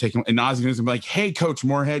picture taken. And Ozzie was like, "Hey, Coach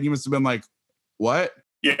Moorhead," you must have been like, "What?"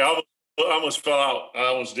 Yeah, I almost fell out. I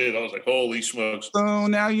almost did. I was like, holy smokes. So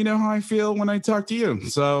now you know how I feel when I talk to you.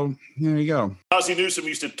 So there you go. Ozzie Newsome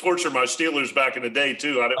used to torture my Steelers back in the day,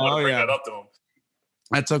 too. I didn't want to bring that up to him.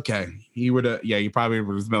 That's okay. He would have, you probably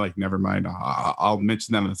would have been like, never mind. I'll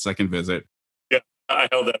mention that on the second visit. Yeah, I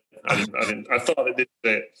held that. I thought I did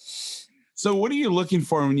say it. So what are you looking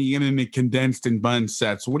for when you get into condensed and bun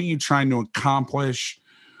sets? What are you trying to accomplish?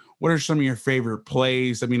 What are some of your favorite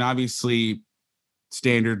plays? I mean, obviously,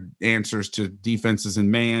 standard answers to defenses in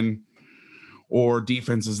man, or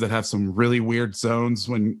defenses that have some really weird zones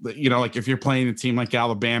when, if you're playing a team like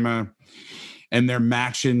Alabama and they're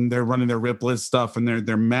running their rip list stuff, and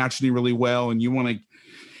they're matching it really well, and you want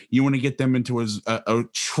to get them into a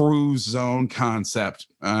true zone concept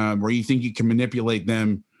where you think you can manipulate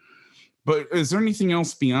them. But is there anything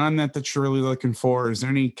else beyond that you're really looking for? Is there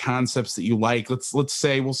any concepts that you like? Let's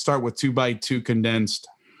say we'll start with 2x2 condensed,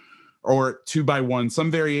 or 2x1, some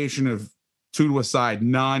variation of 2 to a side,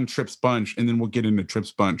 non-trips bunch, and then we'll get into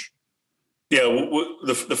trips bunch. Yeah,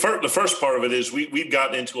 the first part of it is we've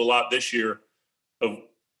gotten into a lot this year of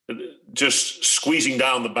just squeezing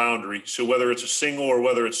down the boundary. So whether it's a single or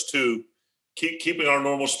whether it's two, keeping our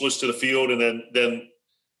normal splits to the field, and then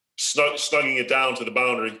snugging it down to the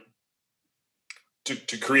boundary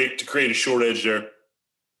to create a short edge there.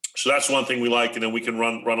 So that's one thing we like, and then we can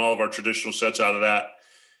run all of our traditional sets out of that.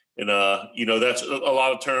 And, that's a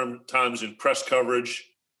lot of times in press coverage,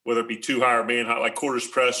 whether it be too high or man high, like quarters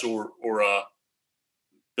press or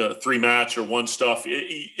the 3 match or 1 stuff.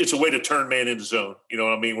 It's a way to turn man into zone. You know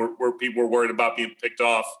what I mean? Where people are worried about being picked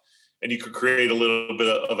off, and you could create a little bit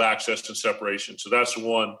of access and separation. So that's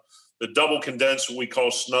one. the double condensed, what we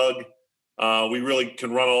call snug. We really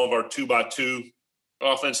can run all of our 2x2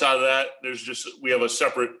 offense out of that. We have a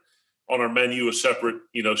separate on our menu, a separate,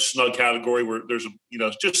 snug category where there's,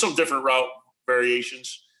 just some different route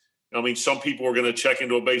variations. I mean, some people are going to check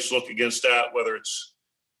into a base look against that, whether it's,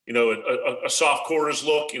 a soft corners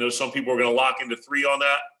look. Some people are going to lock into 3 on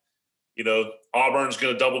that. Auburn's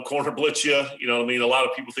going to double corner blitz you. A lot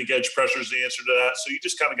of people think edge pressure is the answer to that. So you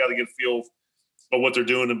just kind of got to get a feel of what they're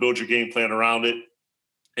doing and build your game plan around it.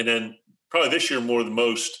 And then probably this year more than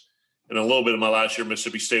most, and a little bit of my last year,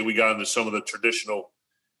 Mississippi State, we got into some of the traditional,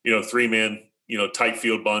 3-man, tight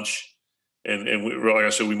field bunch. And like I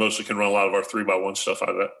said, we mostly can run a lot of our 3x1 stuff out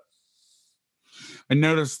of that. I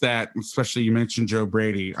noticed that, especially you mentioned Joe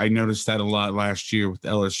Brady. I noticed that a lot last year with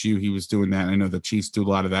LSU. He was doing that. I know the Chiefs do a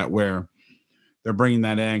lot of that where they're bringing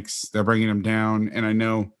that X, they're bringing them down. And I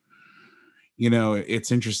know,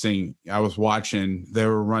 it's interesting. I was watching, they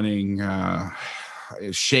were running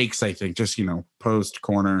shakes, I think, just, post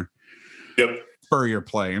corner. Yep. Spurrier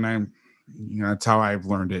play. And that's how I've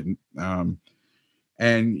learned it.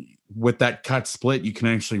 And with that cut split, you can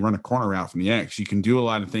actually run a corner route from the X. You can do a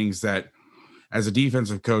lot of things that, as a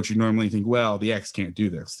defensive coach, you normally think, well, the X can't do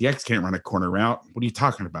this. The X can't run a corner route. What are you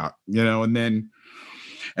talking about? And then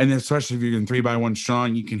especially if you're in 3x1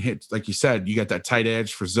 strong, you can hit, like you said, you got that tight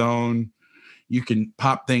edge for zone. You can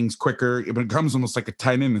pop things quicker. It becomes almost like a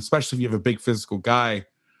tight end, especially if you have a big physical guy.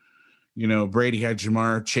 Brady had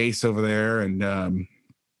Jamar Chase over there, and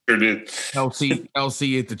sure did.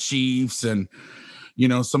 LC at the Chiefs, and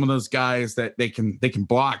some of those guys that they can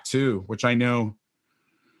block too, which I know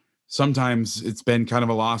sometimes it's been kind of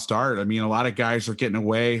a lost art. I mean, a lot of guys are getting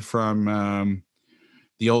away from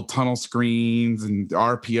the old tunnel screens and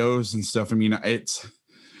RPOs and stuff. I mean,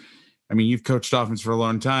 you've coached offense for a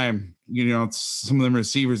long time. Some of them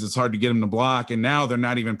receivers, it's hard to get them to block, and now they're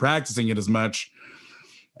not even practicing it as much.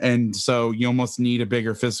 And so you almost need a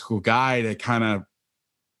bigger physical guy to kind of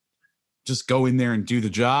just go in there and do the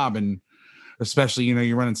job. And especially,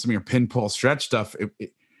 you're running some of your pin pull stretch stuff.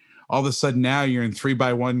 All of a sudden now you're in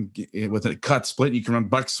 3x1 with a cut split. You can run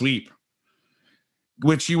buck sweep,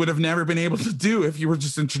 which you would have never been able to do if you were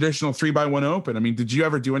just in traditional 3x1 open. I mean, did you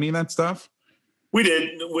ever do any of that stuff? We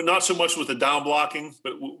did. Not so much with the down blocking,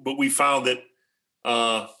 but we found that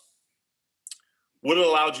what it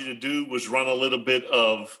allowed you to do was run a little bit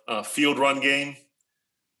of field run game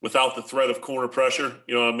without the threat of corner pressure.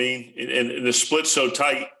 You know what I mean? And the split's so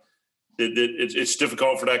tight that it's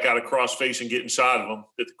difficult for that guy to cross face and get inside of him,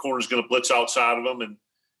 that the corner's going to blitz outside of him. And,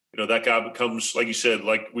 that guy becomes, like you said,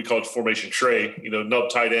 like we call it formation tray, nub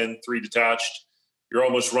tight end, 3 detached. You're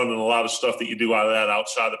almost running a lot of stuff that you do out of that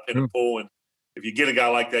outside the pin and pull. And if you get a guy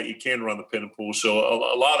like that, you can run the pin and pull. So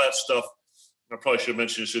a lot of that stuff, I probably should have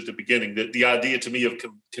mentioned this at the beginning, that the idea to me of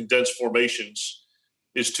condensed formations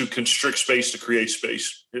is to constrict space to create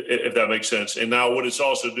space, if that makes sense. And now what it's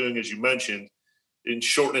also doing, as you mentioned, in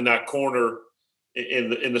shortening that corner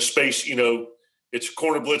in the space, it's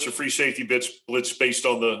corner blitz or free safety blitz based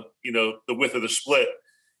on the width of the split.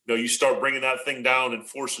 You start bringing that thing down and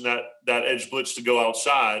forcing that edge blitz to go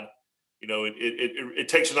outside. It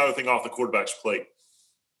takes another thing off the quarterback's plate.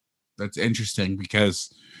 That's interesting,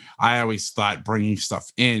 because I always thought bringing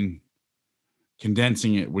stuff in,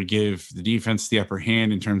 condensing it, would give the defense the upper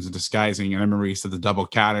hand in terms of disguising. And I remember you said the double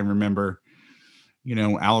cat. I remember,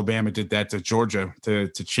 Alabama did that to Georgia, to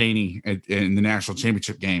Chaney in the national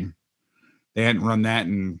championship game. They hadn't run that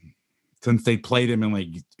since they played him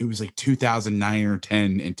in it was 2009 or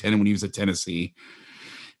 10 when he was at Tennessee.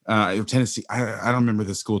 Tennessee, I don't remember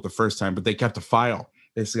the school the first time, but they kept a file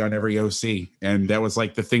basically on every OC, and that was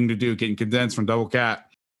the thing to do, getting condensed from double cat.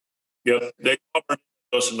 Yep, they covered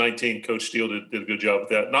us in 19. Coach Steele did a good job with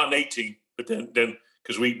that. Not in 18, but then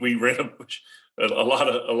because we ran a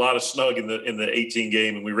lot of snug in the 18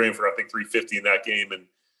 game, and we ran for I think 350 in that game, and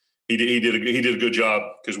he did a good job,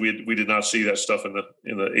 because we did not see that stuff in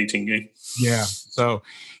the 18 game. Yeah, so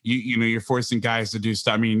you're forcing guys to do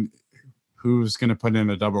stuff. I mean, who's going to put in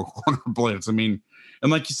a double corner blitz? I mean,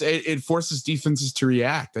 and like you say, it forces defenses to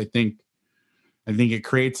react. I think it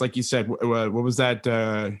creates, like you said, what was that?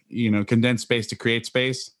 Condensed space to create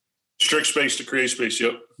space. Strict space to create space.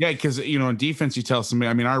 Yep. Yeah, because in defense, you tell somebody.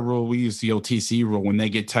 I mean, our rule, we use the OTC rule. When they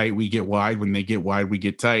get tight, we get wide. When they get wide, we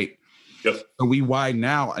get tight. Yep. So we widen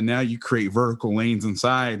out, and now you create vertical lanes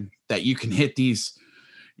inside that you can hit these.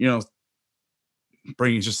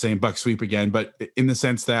 Brady's just saying buck sweep again, but in the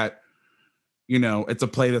sense that, it's a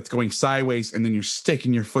play that's going sideways, and then you're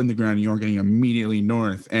sticking your foot in the ground and you're getting immediately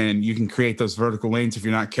north, and you can create those vertical lanes if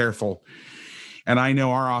you're not careful. And I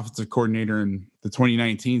know our offensive coordinator in the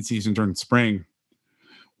 2019 season during spring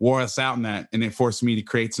wore us out in that, and it forced me to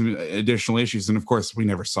create some additional issues. And of course, we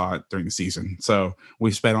never saw it during the season, so we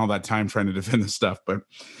spent all that time trying to defend this stuff. But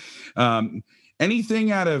is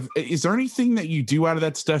there anything that you do out of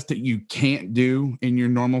that stuff that you can't do in your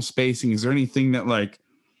normal spacing? Is there anything that like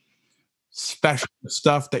special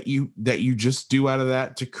stuff that you just do out of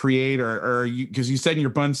that to create, or you, because you said in your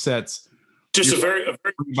bunch sets, just a very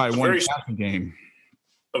passing game,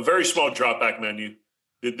 a very small drop back menu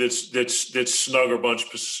that's snug or bunch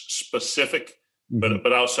specific,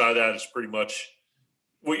 but outside of that, it's pretty much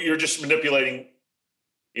you're just manipulating,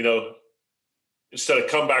 instead of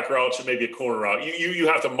comeback routes and maybe a corner route, you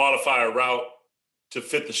have to modify a route to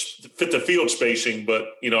fit the field spacing. But,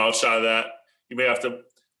 outside of that, you may have to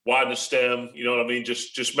widen the stem, you know what I mean?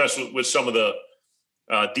 Just mess with some of the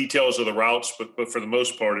details of the routes, but for the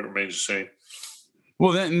most part, it remains the same.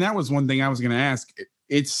 Well, that was one thing I was going to ask.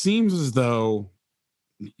 It seems as though,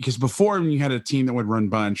 because before when you had a team that would run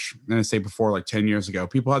bunch, and I say before, like 10 years ago,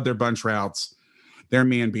 people had their bunch routes, their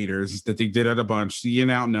man beaters that they did at a bunch,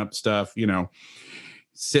 the out and up stuff,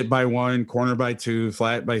 sit by one, corner by two,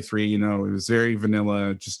 flat by three, it was very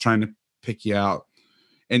vanilla, just trying to pick you out.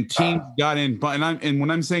 And teams got in, and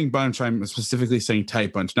when I'm saying bunch, I'm specifically saying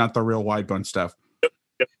tight bunch, not the real wide bunch stuff.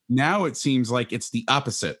 Yep. Now it seems like it's the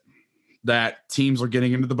opposite, that teams are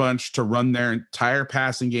getting into the bunch to run their entire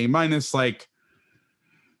passing game, minus like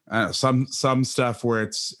some stuff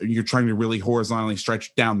where you're trying to really horizontally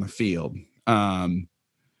stretch down the field,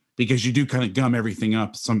 because you do kind of gum everything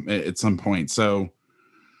up at some point. So,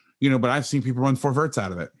 but I've seen people run 4 verts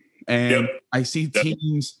out of it, and I see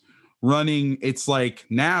teams running. It's like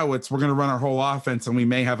now we're going to run our whole offense, and we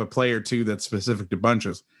may have a play or two that's specific to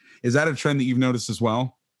bunches. Is that a trend that you've noticed as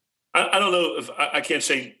well? I don't know if I can't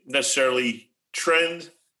say necessarily trend,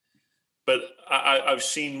 but I've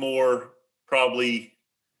seen more probably,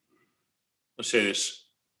 let's say this,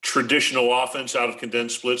 traditional offense out of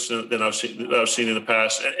condensed splits than I've seen in the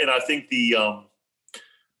past. And I think the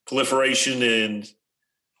proliferation and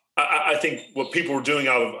I think what people were doing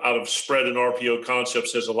out of spread and RPO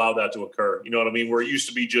concepts has allowed that to occur. You know what I mean? Where it used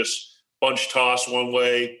to be just bunch toss one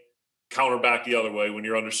way, counter back the other way when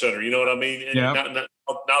you're under center. You know what I mean? And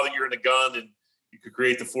now that you're in the gun and you could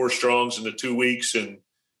create the 4 strongs in the 2 weeks, and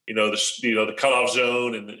the cutoff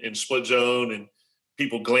zone and split zone, and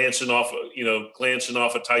people glancing off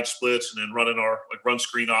of tight splits and then running our run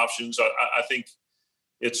screen options. I think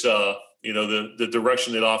it's the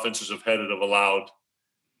direction that offenses have headed have allowed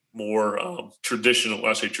more traditional,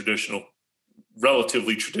 I say traditional,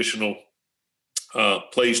 relatively traditional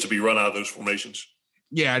plays to be run out of those formations.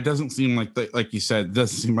 Yeah, it doesn't seem like you said, it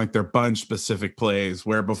doesn't seem like they're bunch specific plays,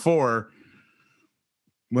 where before,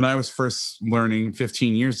 when I was first learning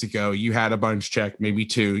 15 years ago, you had a bunch check, maybe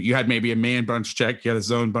 2. You had maybe a man bunch check, you had a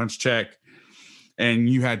zone bunch check, and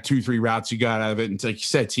you had 2-3 routes you got out of it. And like you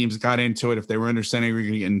said, teams got into it. If they were under center, you were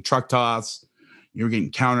getting truck toss, you were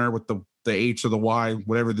getting counter with the H or the Y,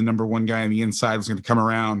 whatever the number one guy on the inside was going to come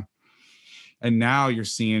around. And now you're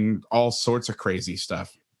seeing all sorts of crazy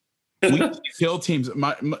stuff. We kill teams.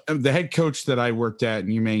 The head coach that I worked at,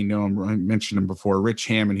 and you may know him, I mentioned him before, Rich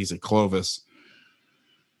Hammond, he's at Clovis.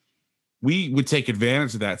 We would take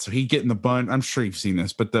advantage of that. So he'd get in the bunch. I'm sure you've seen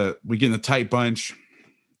this, but we get in the tight bunch,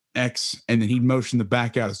 X, and then he'd motion the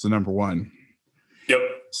back out as the number 1. Yep.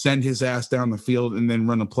 Send his ass down the field and then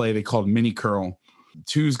run a play they called mini curl.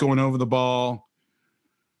 2's going over the ball,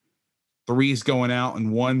 3's going out,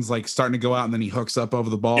 and 1's like starting to go out, and then he hooks up over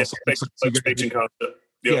the ball. Yeah, so spacing concept.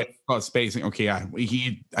 Yep. Yeah, spacing. Okay, yeah.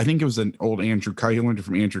 I think it was an old Andrew. He learned it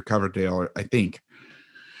from Andrew Coverdale, I think.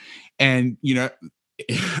 And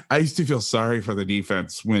I used to feel sorry for the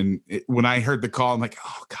defense when I heard the call. I'm like,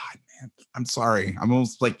 oh God, man, I'm sorry. I'm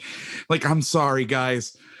almost like I'm sorry,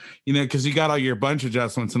 guys. Because you got all your bunch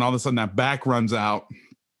adjustments, and all of a sudden that back runs out.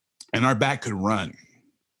 And our back could run.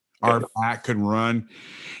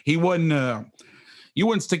 He wasn't. You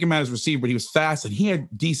wouldn't stick him out as receiver, but he was fast and he had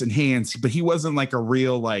decent hands. But he wasn't like a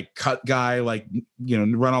real cut guy,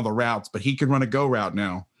 run all the routes. But he could run a go route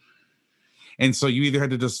now. And so you either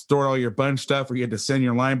had to just store all your bunch stuff, or you had to send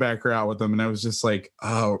your linebacker out with them. And I was just like,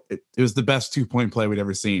 oh, it was the best 2-point play we'd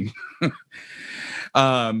ever seen.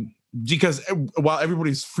 Because while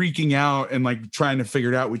everybody's freaking out and trying to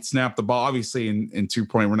figure it out, we'd snap the ball. Obviously, in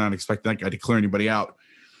 2-point, we're not expecting that guy to clear anybody out,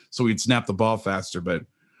 so we'd snap the ball faster. But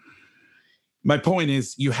my point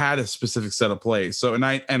is, you had a specific set of plays. So, and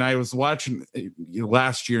I was watching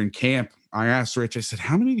last year in camp. I asked Rich, I said,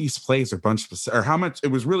 how many of these plays are bunch specific, or how much? It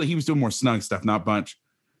was really, he was doing more snug stuff, not bunch.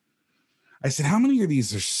 I said, how many of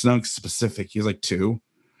these are snug specific? He was like, 2.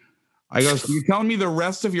 I go, so you're telling me the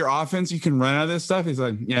rest of your offense you can run out of this stuff? He's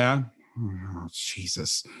like, yeah. Oh,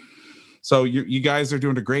 Jesus. So you guys are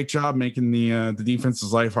doing a great job making the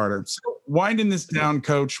defense's life harder. So winding this down,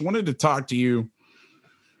 Coach, wanted to talk to you.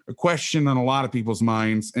 A question on a lot of people's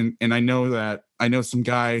minds, and I know some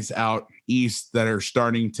guys out east that are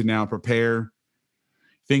starting to now prepare.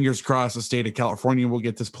 Fingers crossed the state of California will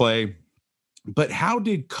get this play. But how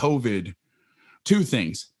did COVID, two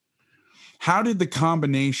things, how did the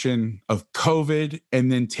combination of COVID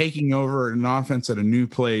and then taking over an offense at a new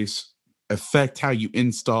place affect how you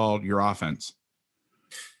installed your offense?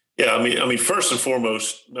 Yeah, I mean, first and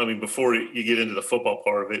foremost, before you get into the football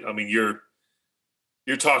part of it,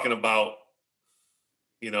 you're talking about,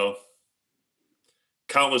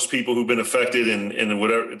 countless people who've been affected, and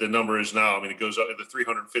whatever the number is now. It goes up to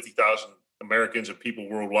 350,000 Americans and people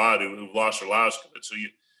worldwide who've lost their lives. So you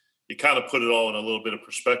kind of put it all in a little bit of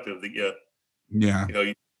perspective that you're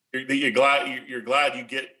glad you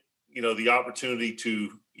get, the opportunity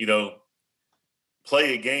to,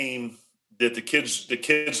 play a game that the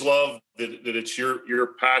kids love, that it's your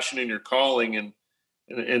passion and your calling, and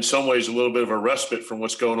in some ways a little bit of a respite from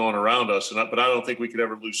what's going on around us. But I don't think we could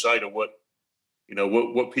ever lose sight of what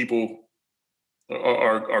people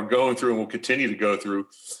are going through and will continue to go through.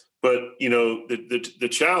 But, the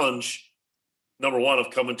challenge, number one,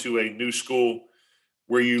 of coming to a new school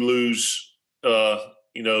where you lose, the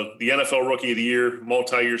NFL Rookie of the Year,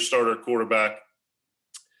 multi-year starter quarterback,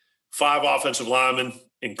 5 offensive linemen,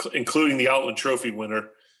 including the Outland Trophy winner.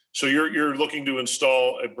 So you're looking to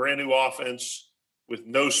install a brand new offense with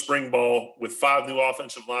no spring ball, with 5 new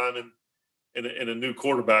offensive linemen and a new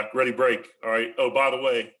quarterback. Ready, break. All right. Oh, by the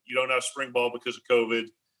way, you don't have spring ball because of COVID.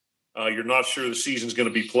 You're not sure the season's going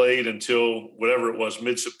to be played until whatever it was,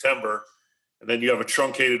 mid-September. And then you have a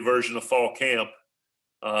truncated version of fall camp.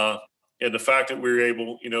 And the fact that we were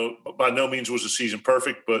able, by no means was the season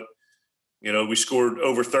perfect, but, we scored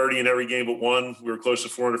over 30 in every game but one. We were close to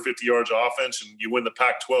 450 yards of offense, and you win the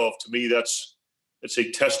Pac-12. To me, it's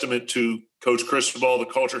a testament to Coach Cristobal, the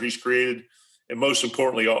culture he's created, and most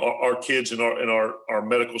importantly, our kids and our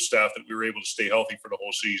medical staff, that we were able to stay healthy for the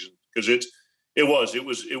whole season. Because it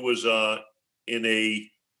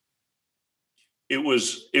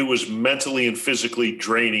was mentally and physically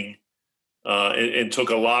draining, and took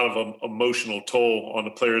a lot of emotional toll on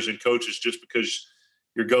the players and coaches, just because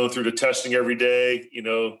you're going through the testing every day.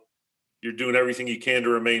 You're doing everything you can to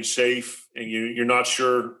remain safe, and you're not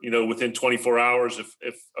sure, within 24 hours if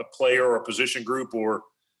a player or a position group or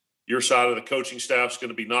your side of the coaching staff is going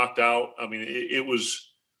to be knocked out. It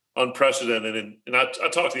was unprecedented. And I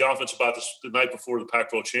talked to the offense about this the night before the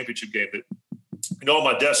Pac-12 championship game. That, on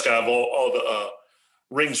my desk, I have all the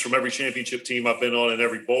rings from every championship team I've been on in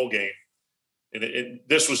every bowl game. And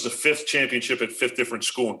this was the 5th championship at 5th different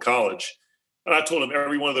school in college. And I told him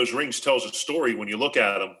every one of those rings tells a story when you look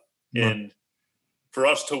at them. Mm-hmm. And for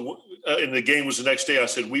us to and the game was the next day, I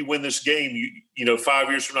said, we win this game, 5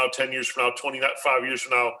 years from now, 10 years from now, 25 years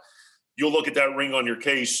from now, you'll look at that ring on your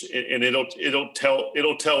case, and it'll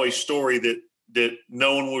tell a story that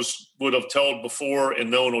no one would have told before,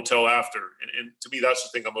 and no one will tell after. And to me, that's the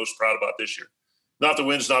thing I'm most proud about this year. Not the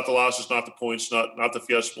wins, not the losses, not the points, not the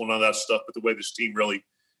fiesta, none of that stuff, but the way this team really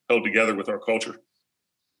held together with our culture.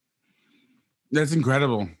 That's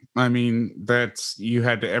incredible. You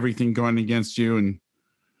had everything going against you, and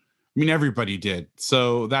everybody did.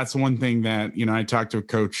 So that's one thing that, I talked to a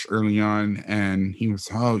coach early on, and he was,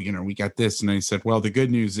 we got this. And I said, well, the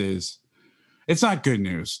good news is it's not good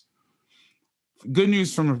news. Good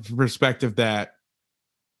news from a perspective that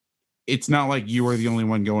it's not like you were the only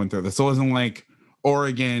one going through this. It wasn't like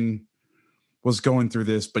Oregon was going through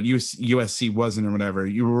this, but USC wasn't, or whatever.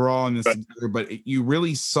 You were all in this together, but you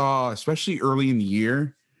really saw, especially early in the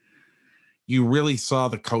year, you really saw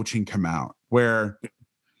the coaching come out, where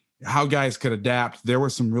how guys could adapt. There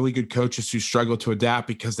were some really good coaches who struggled to adapt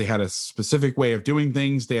because they had a specific way of doing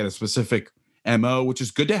things. They had a specific MO, which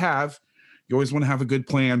is good to have. You always want to have a good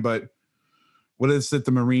plan, but what is it?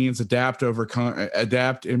 The Marines adapt,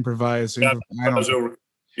 improvise.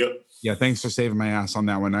 Yep. Yeah, thanks for saving my ass on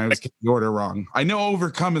that one. I was getting the order wrong. I know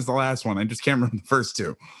overcome is the last one. I just can't remember the first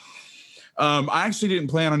two. I actually didn't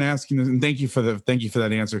plan on asking this, and thank you for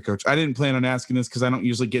that answer, Coach. I didn't plan on asking this because I don't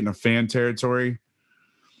usually get in a fan territory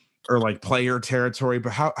or like player territory.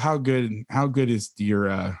 But how good is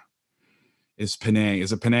your is Panay?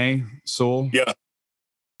 Is it Panay Soul? Yeah.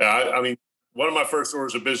 One of my first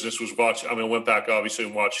orders of business was I went back obviously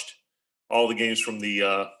and watched all the games from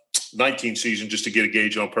the 19 season just to get a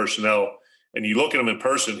gauge on personnel. And you look at him in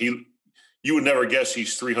person, you would never guess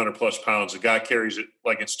he's 300 plus pounds. The guy carries it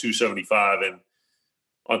like it's 275. And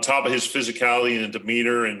on top of his physicality and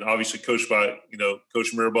demeanor, and obviously coached by,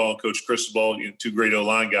 Coach Mirabal and Coach Cristobal, two great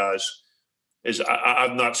O-line guys, is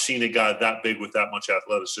I've not seen a guy that big with that much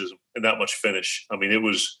athleticism and that much finish. I mean, it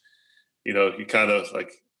was, you kind of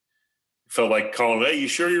like felt like calling him, hey, you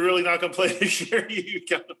sure you're really not going to play this year? You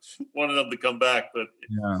kind of wanted them to come back, but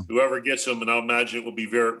whoever gets them, and I'll imagine it will be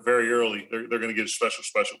very, very early, they're going to get a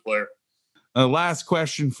special player. Last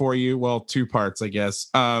question for you. Well, two parts, I guess.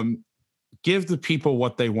 Give the people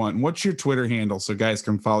what they want. What's your Twitter handle so guys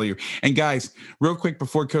can follow you? And guys, real quick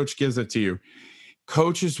before Coach gives it to you,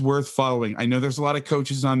 Coach is worth following. I know there's a lot of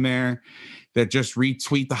coaches on there that just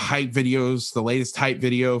retweet the hype videos, the latest hype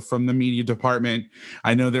video from the media department.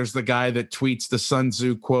 I know there's the guy that tweets the Sun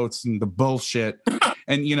Tzu quotes and the bullshit.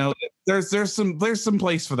 And there's some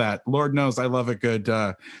place for that. Lord knows I love a good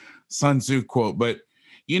Sun Tzu quote, but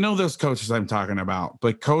those coaches I'm talking about.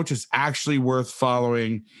 But Coach is actually worth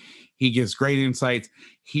following. He gives great insights.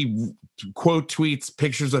 He quote tweets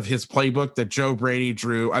pictures of his playbook that Joe Brady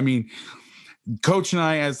drew. I mean, Coach and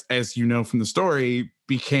I, as you know from the story,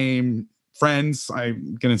 became friends,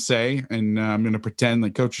 I'm going to say, and I'm going to pretend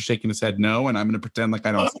like Coach is shaking his head no, and I'm going to pretend like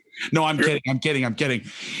I don't. No, I'm kidding.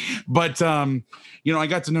 But, I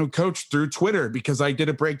got to know Coach through Twitter because I did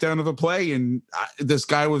a breakdown of a play, and this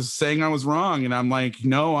guy was saying I was wrong, and I'm like,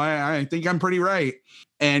 no, I think I'm pretty right.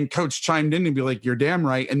 And Coach chimed in and be like, you're damn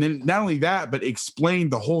right. And then not only that, but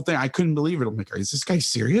explained the whole thing. I couldn't believe it. I'm like, is this guy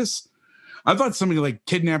serious? I thought somebody like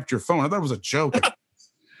kidnapped your phone. I thought it was a joke.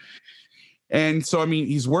 And so, I mean,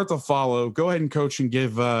 he's worth a follow. Go ahead and Coach and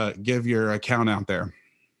give your account out there.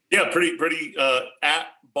 Yeah, pretty at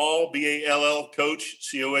ball, BALL coach,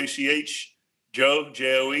 COACH, Joe,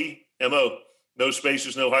 JOEMO. No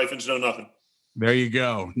spaces, no hyphens, no nothing. There you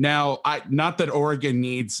go. Now, not that Oregon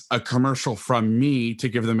needs a commercial from me to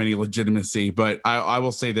give them any legitimacy, but I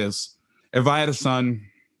will say this. If I had a son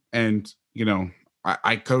and,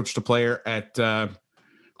 I coached a player at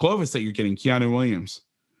Clovis that you're getting, Keanu Williams.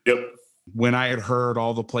 Yep. When I had heard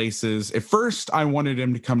all the places, at first I wanted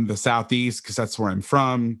him to come to the Southeast because that's where I'm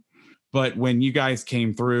from. But when you guys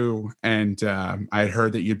came through and I had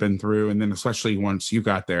heard that you'd been through, and then especially once you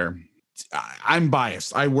got there, I'm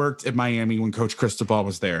biased. I worked at Miami when Coach Cristobal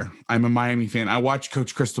was there. I'm a Miami fan. I watched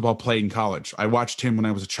Coach Cristobal play in college. I watched him when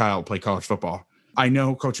I was a child play college football. I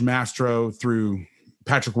know Coach Mastro through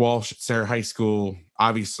Patrick Walsh at Sarah High School.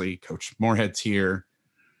 Obviously, Coach Moorhead's here.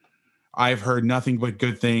 I've heard nothing but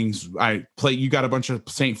good things. You got a bunch of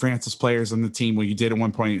St. Francis players on the team. Well, you did at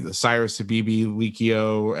one point, the Cyrus Habibi,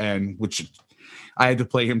 Likio, and which I had to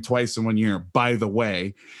play him twice in 1 year, by the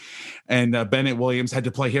way. And Bennett Williams had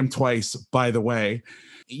to play him twice, by the way.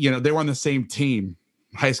 They were on the same team,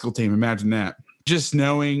 high school team. Imagine that. Just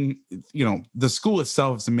knowing, the school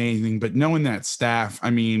itself is amazing, but knowing that staff, I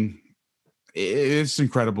mean, it's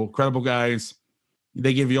incredible. Incredible guys.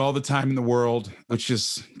 They give you all the time in the world, which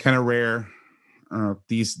is kind of rare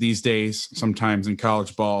these days, sometimes in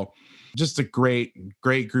college ball. Just a great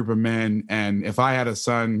group of men. And if I had a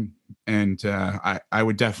son, and I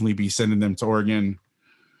would definitely be sending them to Oregon.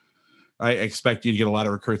 I expect you to get a lot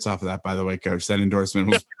of recruits off of that, by the way, Coach. That endorsement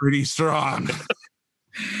was pretty strong.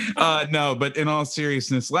 No, but in all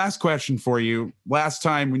seriousness, last question for you. Last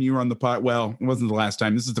time when you were on the pod, well, it wasn't the last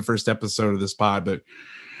time. This is the first episode of this pod, but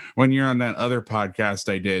when you're on that other podcast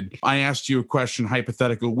I did, I asked you a question,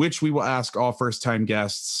 hypothetical, which we will ask all first-time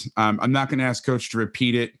guests. I'm not going to ask Coach to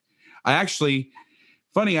repeat it.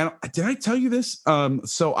 Funny, did I tell you this?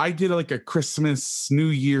 So I did like a Christmas, New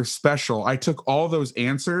Year special. I took all those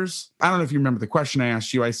answers. I don't know if you remember the question I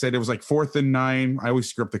asked you. I said it was like 4th and 9. I always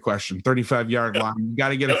screw up the question. 35-yard line. You got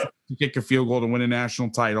to kick a field goal to win a national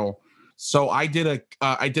title. So I did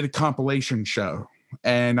a compilation show,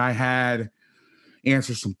 and I had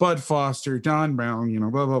answers from Bud Foster, Don Brown,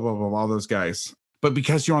 blah, blah, blah, blah, all those guys. But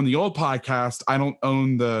because you're on the old podcast, I don't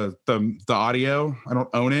own the audio. I don't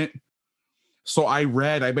own it. So I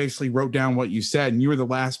basically wrote down what you said, and you were the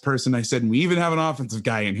last person I said, and we even have an offensive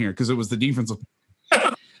guy in here because it was the defensive.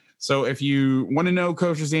 So if you want to know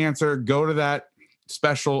Coach's answer, go to that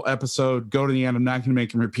special episode, go to the end. I'm not going to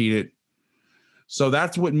make him repeat it. So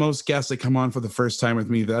that's what most guests that come on for the first time with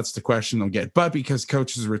me, that's the question they'll get. But because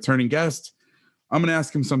Coach is a returning guest, I'm going to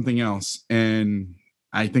ask him something else, and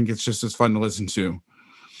I think it's just as fun to listen to.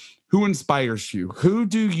 Who inspires you? Who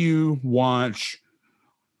do you watch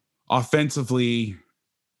offensively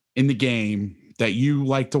in the game that you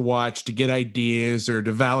like to watch to get ideas or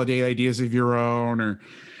to validate ideas of your own, or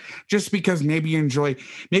just because maybe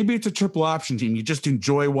it's a triple option team. You just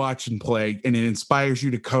enjoy watching play and it inspires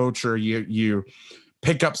you to coach, or you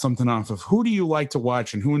pick up something off of. Who do you like to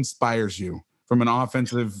watch and who inspires you from an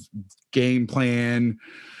offensive game plan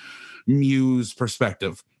muse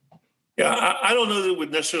perspective? Yeah, I don't know that it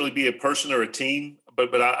would necessarily be a person or a team,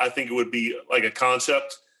 but I think it would be like a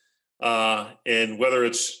concept. And whether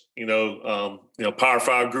it's, Power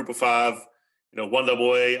 5, Group of 5,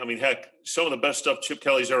 1AA. I mean, heck, some of the best stuff Chip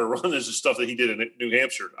Kelly's ever run is the stuff that he did in New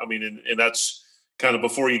Hampshire. I mean, and that's kind of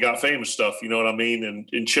before you got famous stuff, you know what I mean?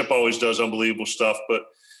 And Chip always does unbelievable stuff. But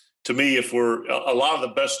to me, if we're a lot of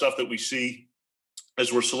the best stuff that we see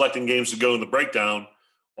as we're selecting games to go in the breakdown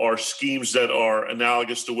are schemes that are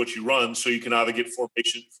analogous to what you run. So you can either get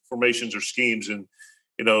formations or schemes. And,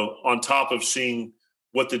 on top of seeing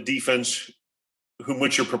what the defense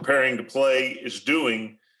which you're preparing to play is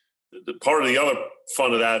doing, the part of the other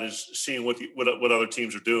fun of that is seeing what other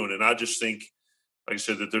teams are doing. And I just think, like I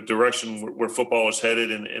said, that the direction where football is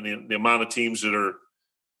headed and the amount of teams that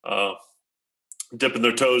are dipping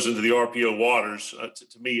their toes into the RPO waters,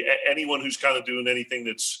 to me, anyone who's kind of doing anything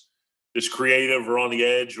that's creative or on the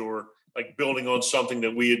edge or like building on something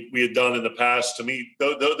that we had done in the past, to me,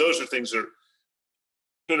 those are things that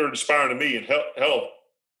are inspiring to me. And hell,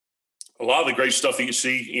 a lot of the great stuff that you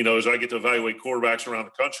see, as I get to evaluate quarterbacks around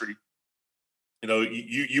the country,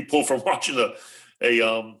 you pull from watching a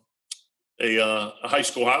high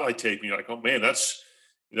school highlight tape, and you're like, oh man, that's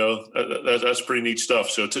pretty neat stuff.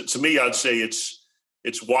 So to me, I'd say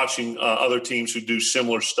it's watching other teams who do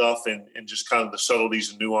similar stuff and just kind of the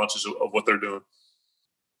subtleties and nuances of what they're doing.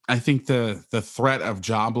 I think the threat of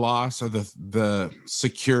job loss or the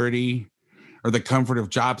security or the comfort of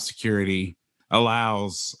job security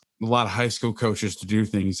allows a lot of high school coaches to do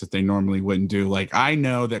things that they normally wouldn't do. Like, I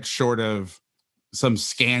know that short of some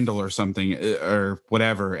scandal or something or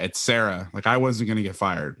whatever at Sarah, like, I wasn't going to get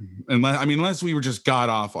fired unless we were just god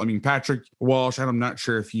awful. I mean, Patrick Walsh, I'm not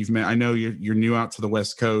sure if you've met, I know you're new out to the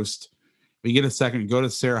West Coast, but you get a second, go to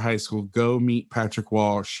Sarah High School, go meet Patrick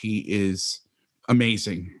Walsh. He is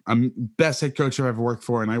amazing. I'm best head coach I've ever worked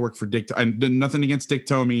for. And I work for Dick. I did nothing against Dick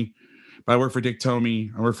Tomey, but I work for Dick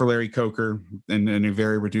Tomey. I work for Larry Coker in a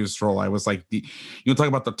very reduced role. I was like, talk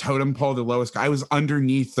about the totem pole, the lowest. I was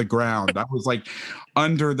underneath the ground. I was like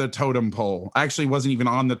under the totem pole. I actually wasn't even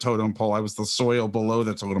on the totem pole. I was the soil below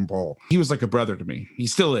the totem pole. He was like a brother to me. He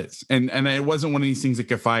still is. And it wasn't one of these things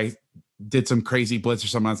like if I did some crazy blitz or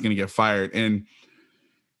something, I was going to get fired. And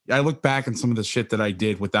I look back on some of the shit that I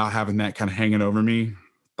did without having that kind of hanging over me.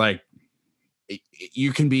 Like,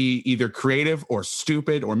 you can be either creative or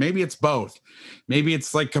stupid, or maybe it's both. Maybe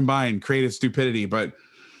it's like combined creative stupidity. But,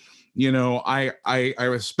 I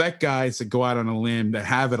respect guys that go out on a limb that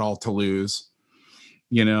have it all to lose,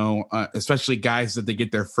 especially guys that they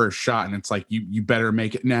get their first shot. And it's like, you better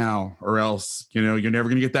make it now or else, you're never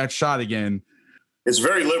going to get that shot again. It's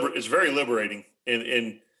very liberating.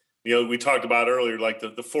 And we talked about earlier, like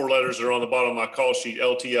the four letters that are on the bottom of my call sheet,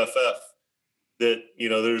 LTFF, that,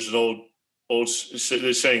 there's an old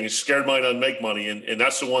saying, scared money doesn't make money. And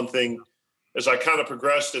that's the one thing, as I kind of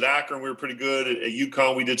progressed at Akron, we were pretty good. At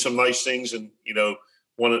UConn, we did some nice things and,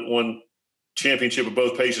 won championship at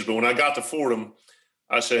both paces. But when I got to Fordham,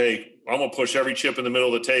 I said, hey, I'm going to push every chip in the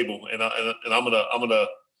middle of the table. And I'm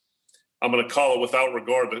going to call it without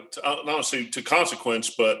regard to, not honestly to consequence,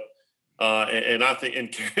 but and I think,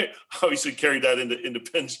 and obviously carried that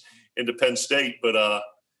into Penn State. But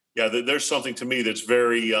there's something to me that's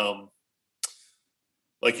very,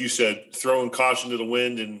 like you said, throwing caution to the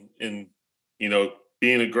wind and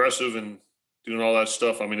being aggressive and doing all that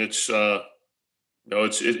stuff. I mean, it's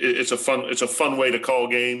it's a fun way to call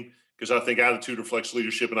a game, because I think attitude reflects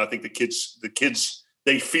leadership, and I think the kids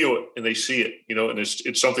they feel it and they see it, and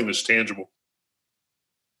it's something that's tangible.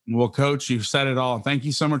 Well, Coach, you've said it all. Thank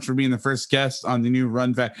you so much for being the first guest on the new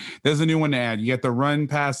run. There's a new one to add. You get the run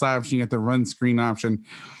pass option, you get the run screen option.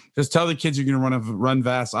 Just tell the kids you're going to run a run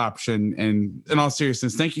vast option. And in all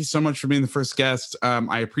seriousness, thank you so much for being the first guest.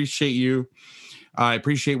 I appreciate you. I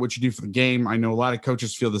appreciate what you do for the game. I know a lot of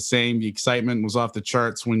coaches feel the same. The excitement was off the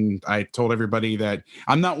charts when I told everybody that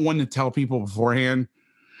I'm not one to tell people beforehand.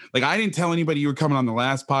 Like, I didn't tell anybody you were coming on the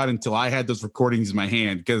last pod until I had those recordings in my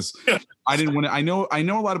hand, because I didn't want to. I know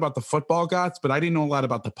a lot about the football gods, but I didn't know a lot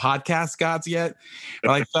about the podcast gods yet.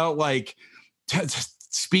 But I felt like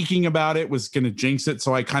speaking about it was going to jinx it,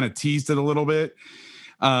 so I kind of teased it a little bit.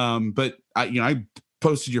 But I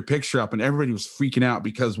posted your picture up, and everybody was freaking out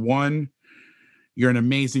because, one, you're an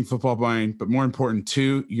amazing football mind, but more important,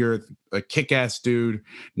 two, you're a kick-ass dude.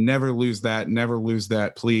 Never lose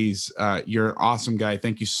that. Please. You're an awesome guy.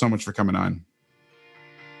 Thank you so much for coming on.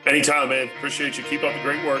 Anytime, man. Appreciate you. Keep up the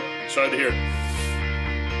great work. Excited to hear it.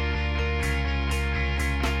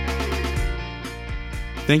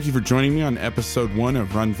 Thank you for joining me on episode 1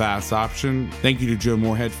 of Run Fast Option. Thank you to Joe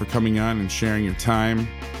Moorhead for coming on and sharing your time.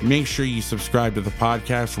 Make sure you subscribe to the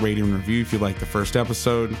podcast, rate and review if you like the first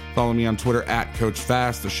episode. Follow me on Twitter at Coach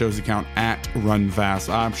Fast, the show's account at Run Fast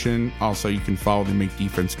Option. Also, you can follow the Make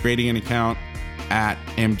Defense Grading an account at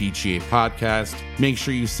MDGA Podcast. Make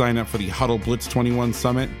sure you sign up for the Huddle Blitz 21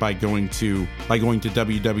 Summit by going to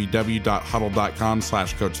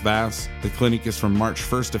www.huddle.com/Coach Vass. The clinic is from March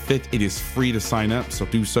 1st to 5th. It is free to sign up, so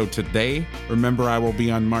do so today. Remember, I will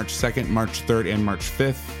be on March 2nd, March 3rd, and March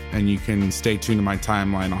 5th, and you can stay tuned to my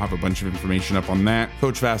timeline. I'll have a bunch of information up on that.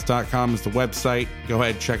 CoachVass.com is the website. Go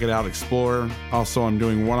ahead, check it out, explore. Also, I'm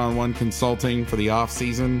doing one-on-one consulting for the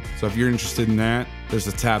off-season, so if you're interested in that, there's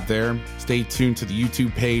a tab there. Stay tuned to the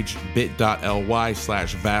YouTube page,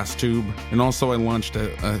 bit.ly/Vasttube. And also I launched a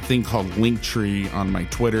thing called Linktree on my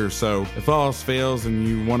Twitter. So if all else fails and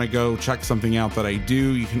you want to go check something out that I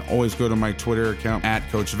do, you can always go to my Twitter account at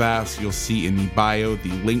Coach Vass. You'll see in the bio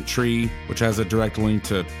the Linktree, which has a direct link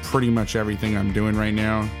to pretty much everything I'm doing right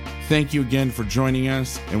now. Thank you again for joining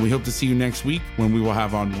us, and we hope to see you next week when we will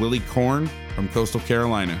have on Willie Korn from Coastal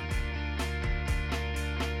Carolina.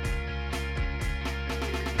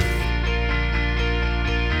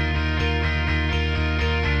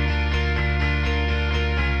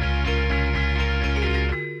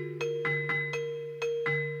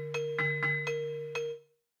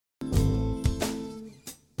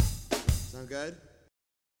 Sound good?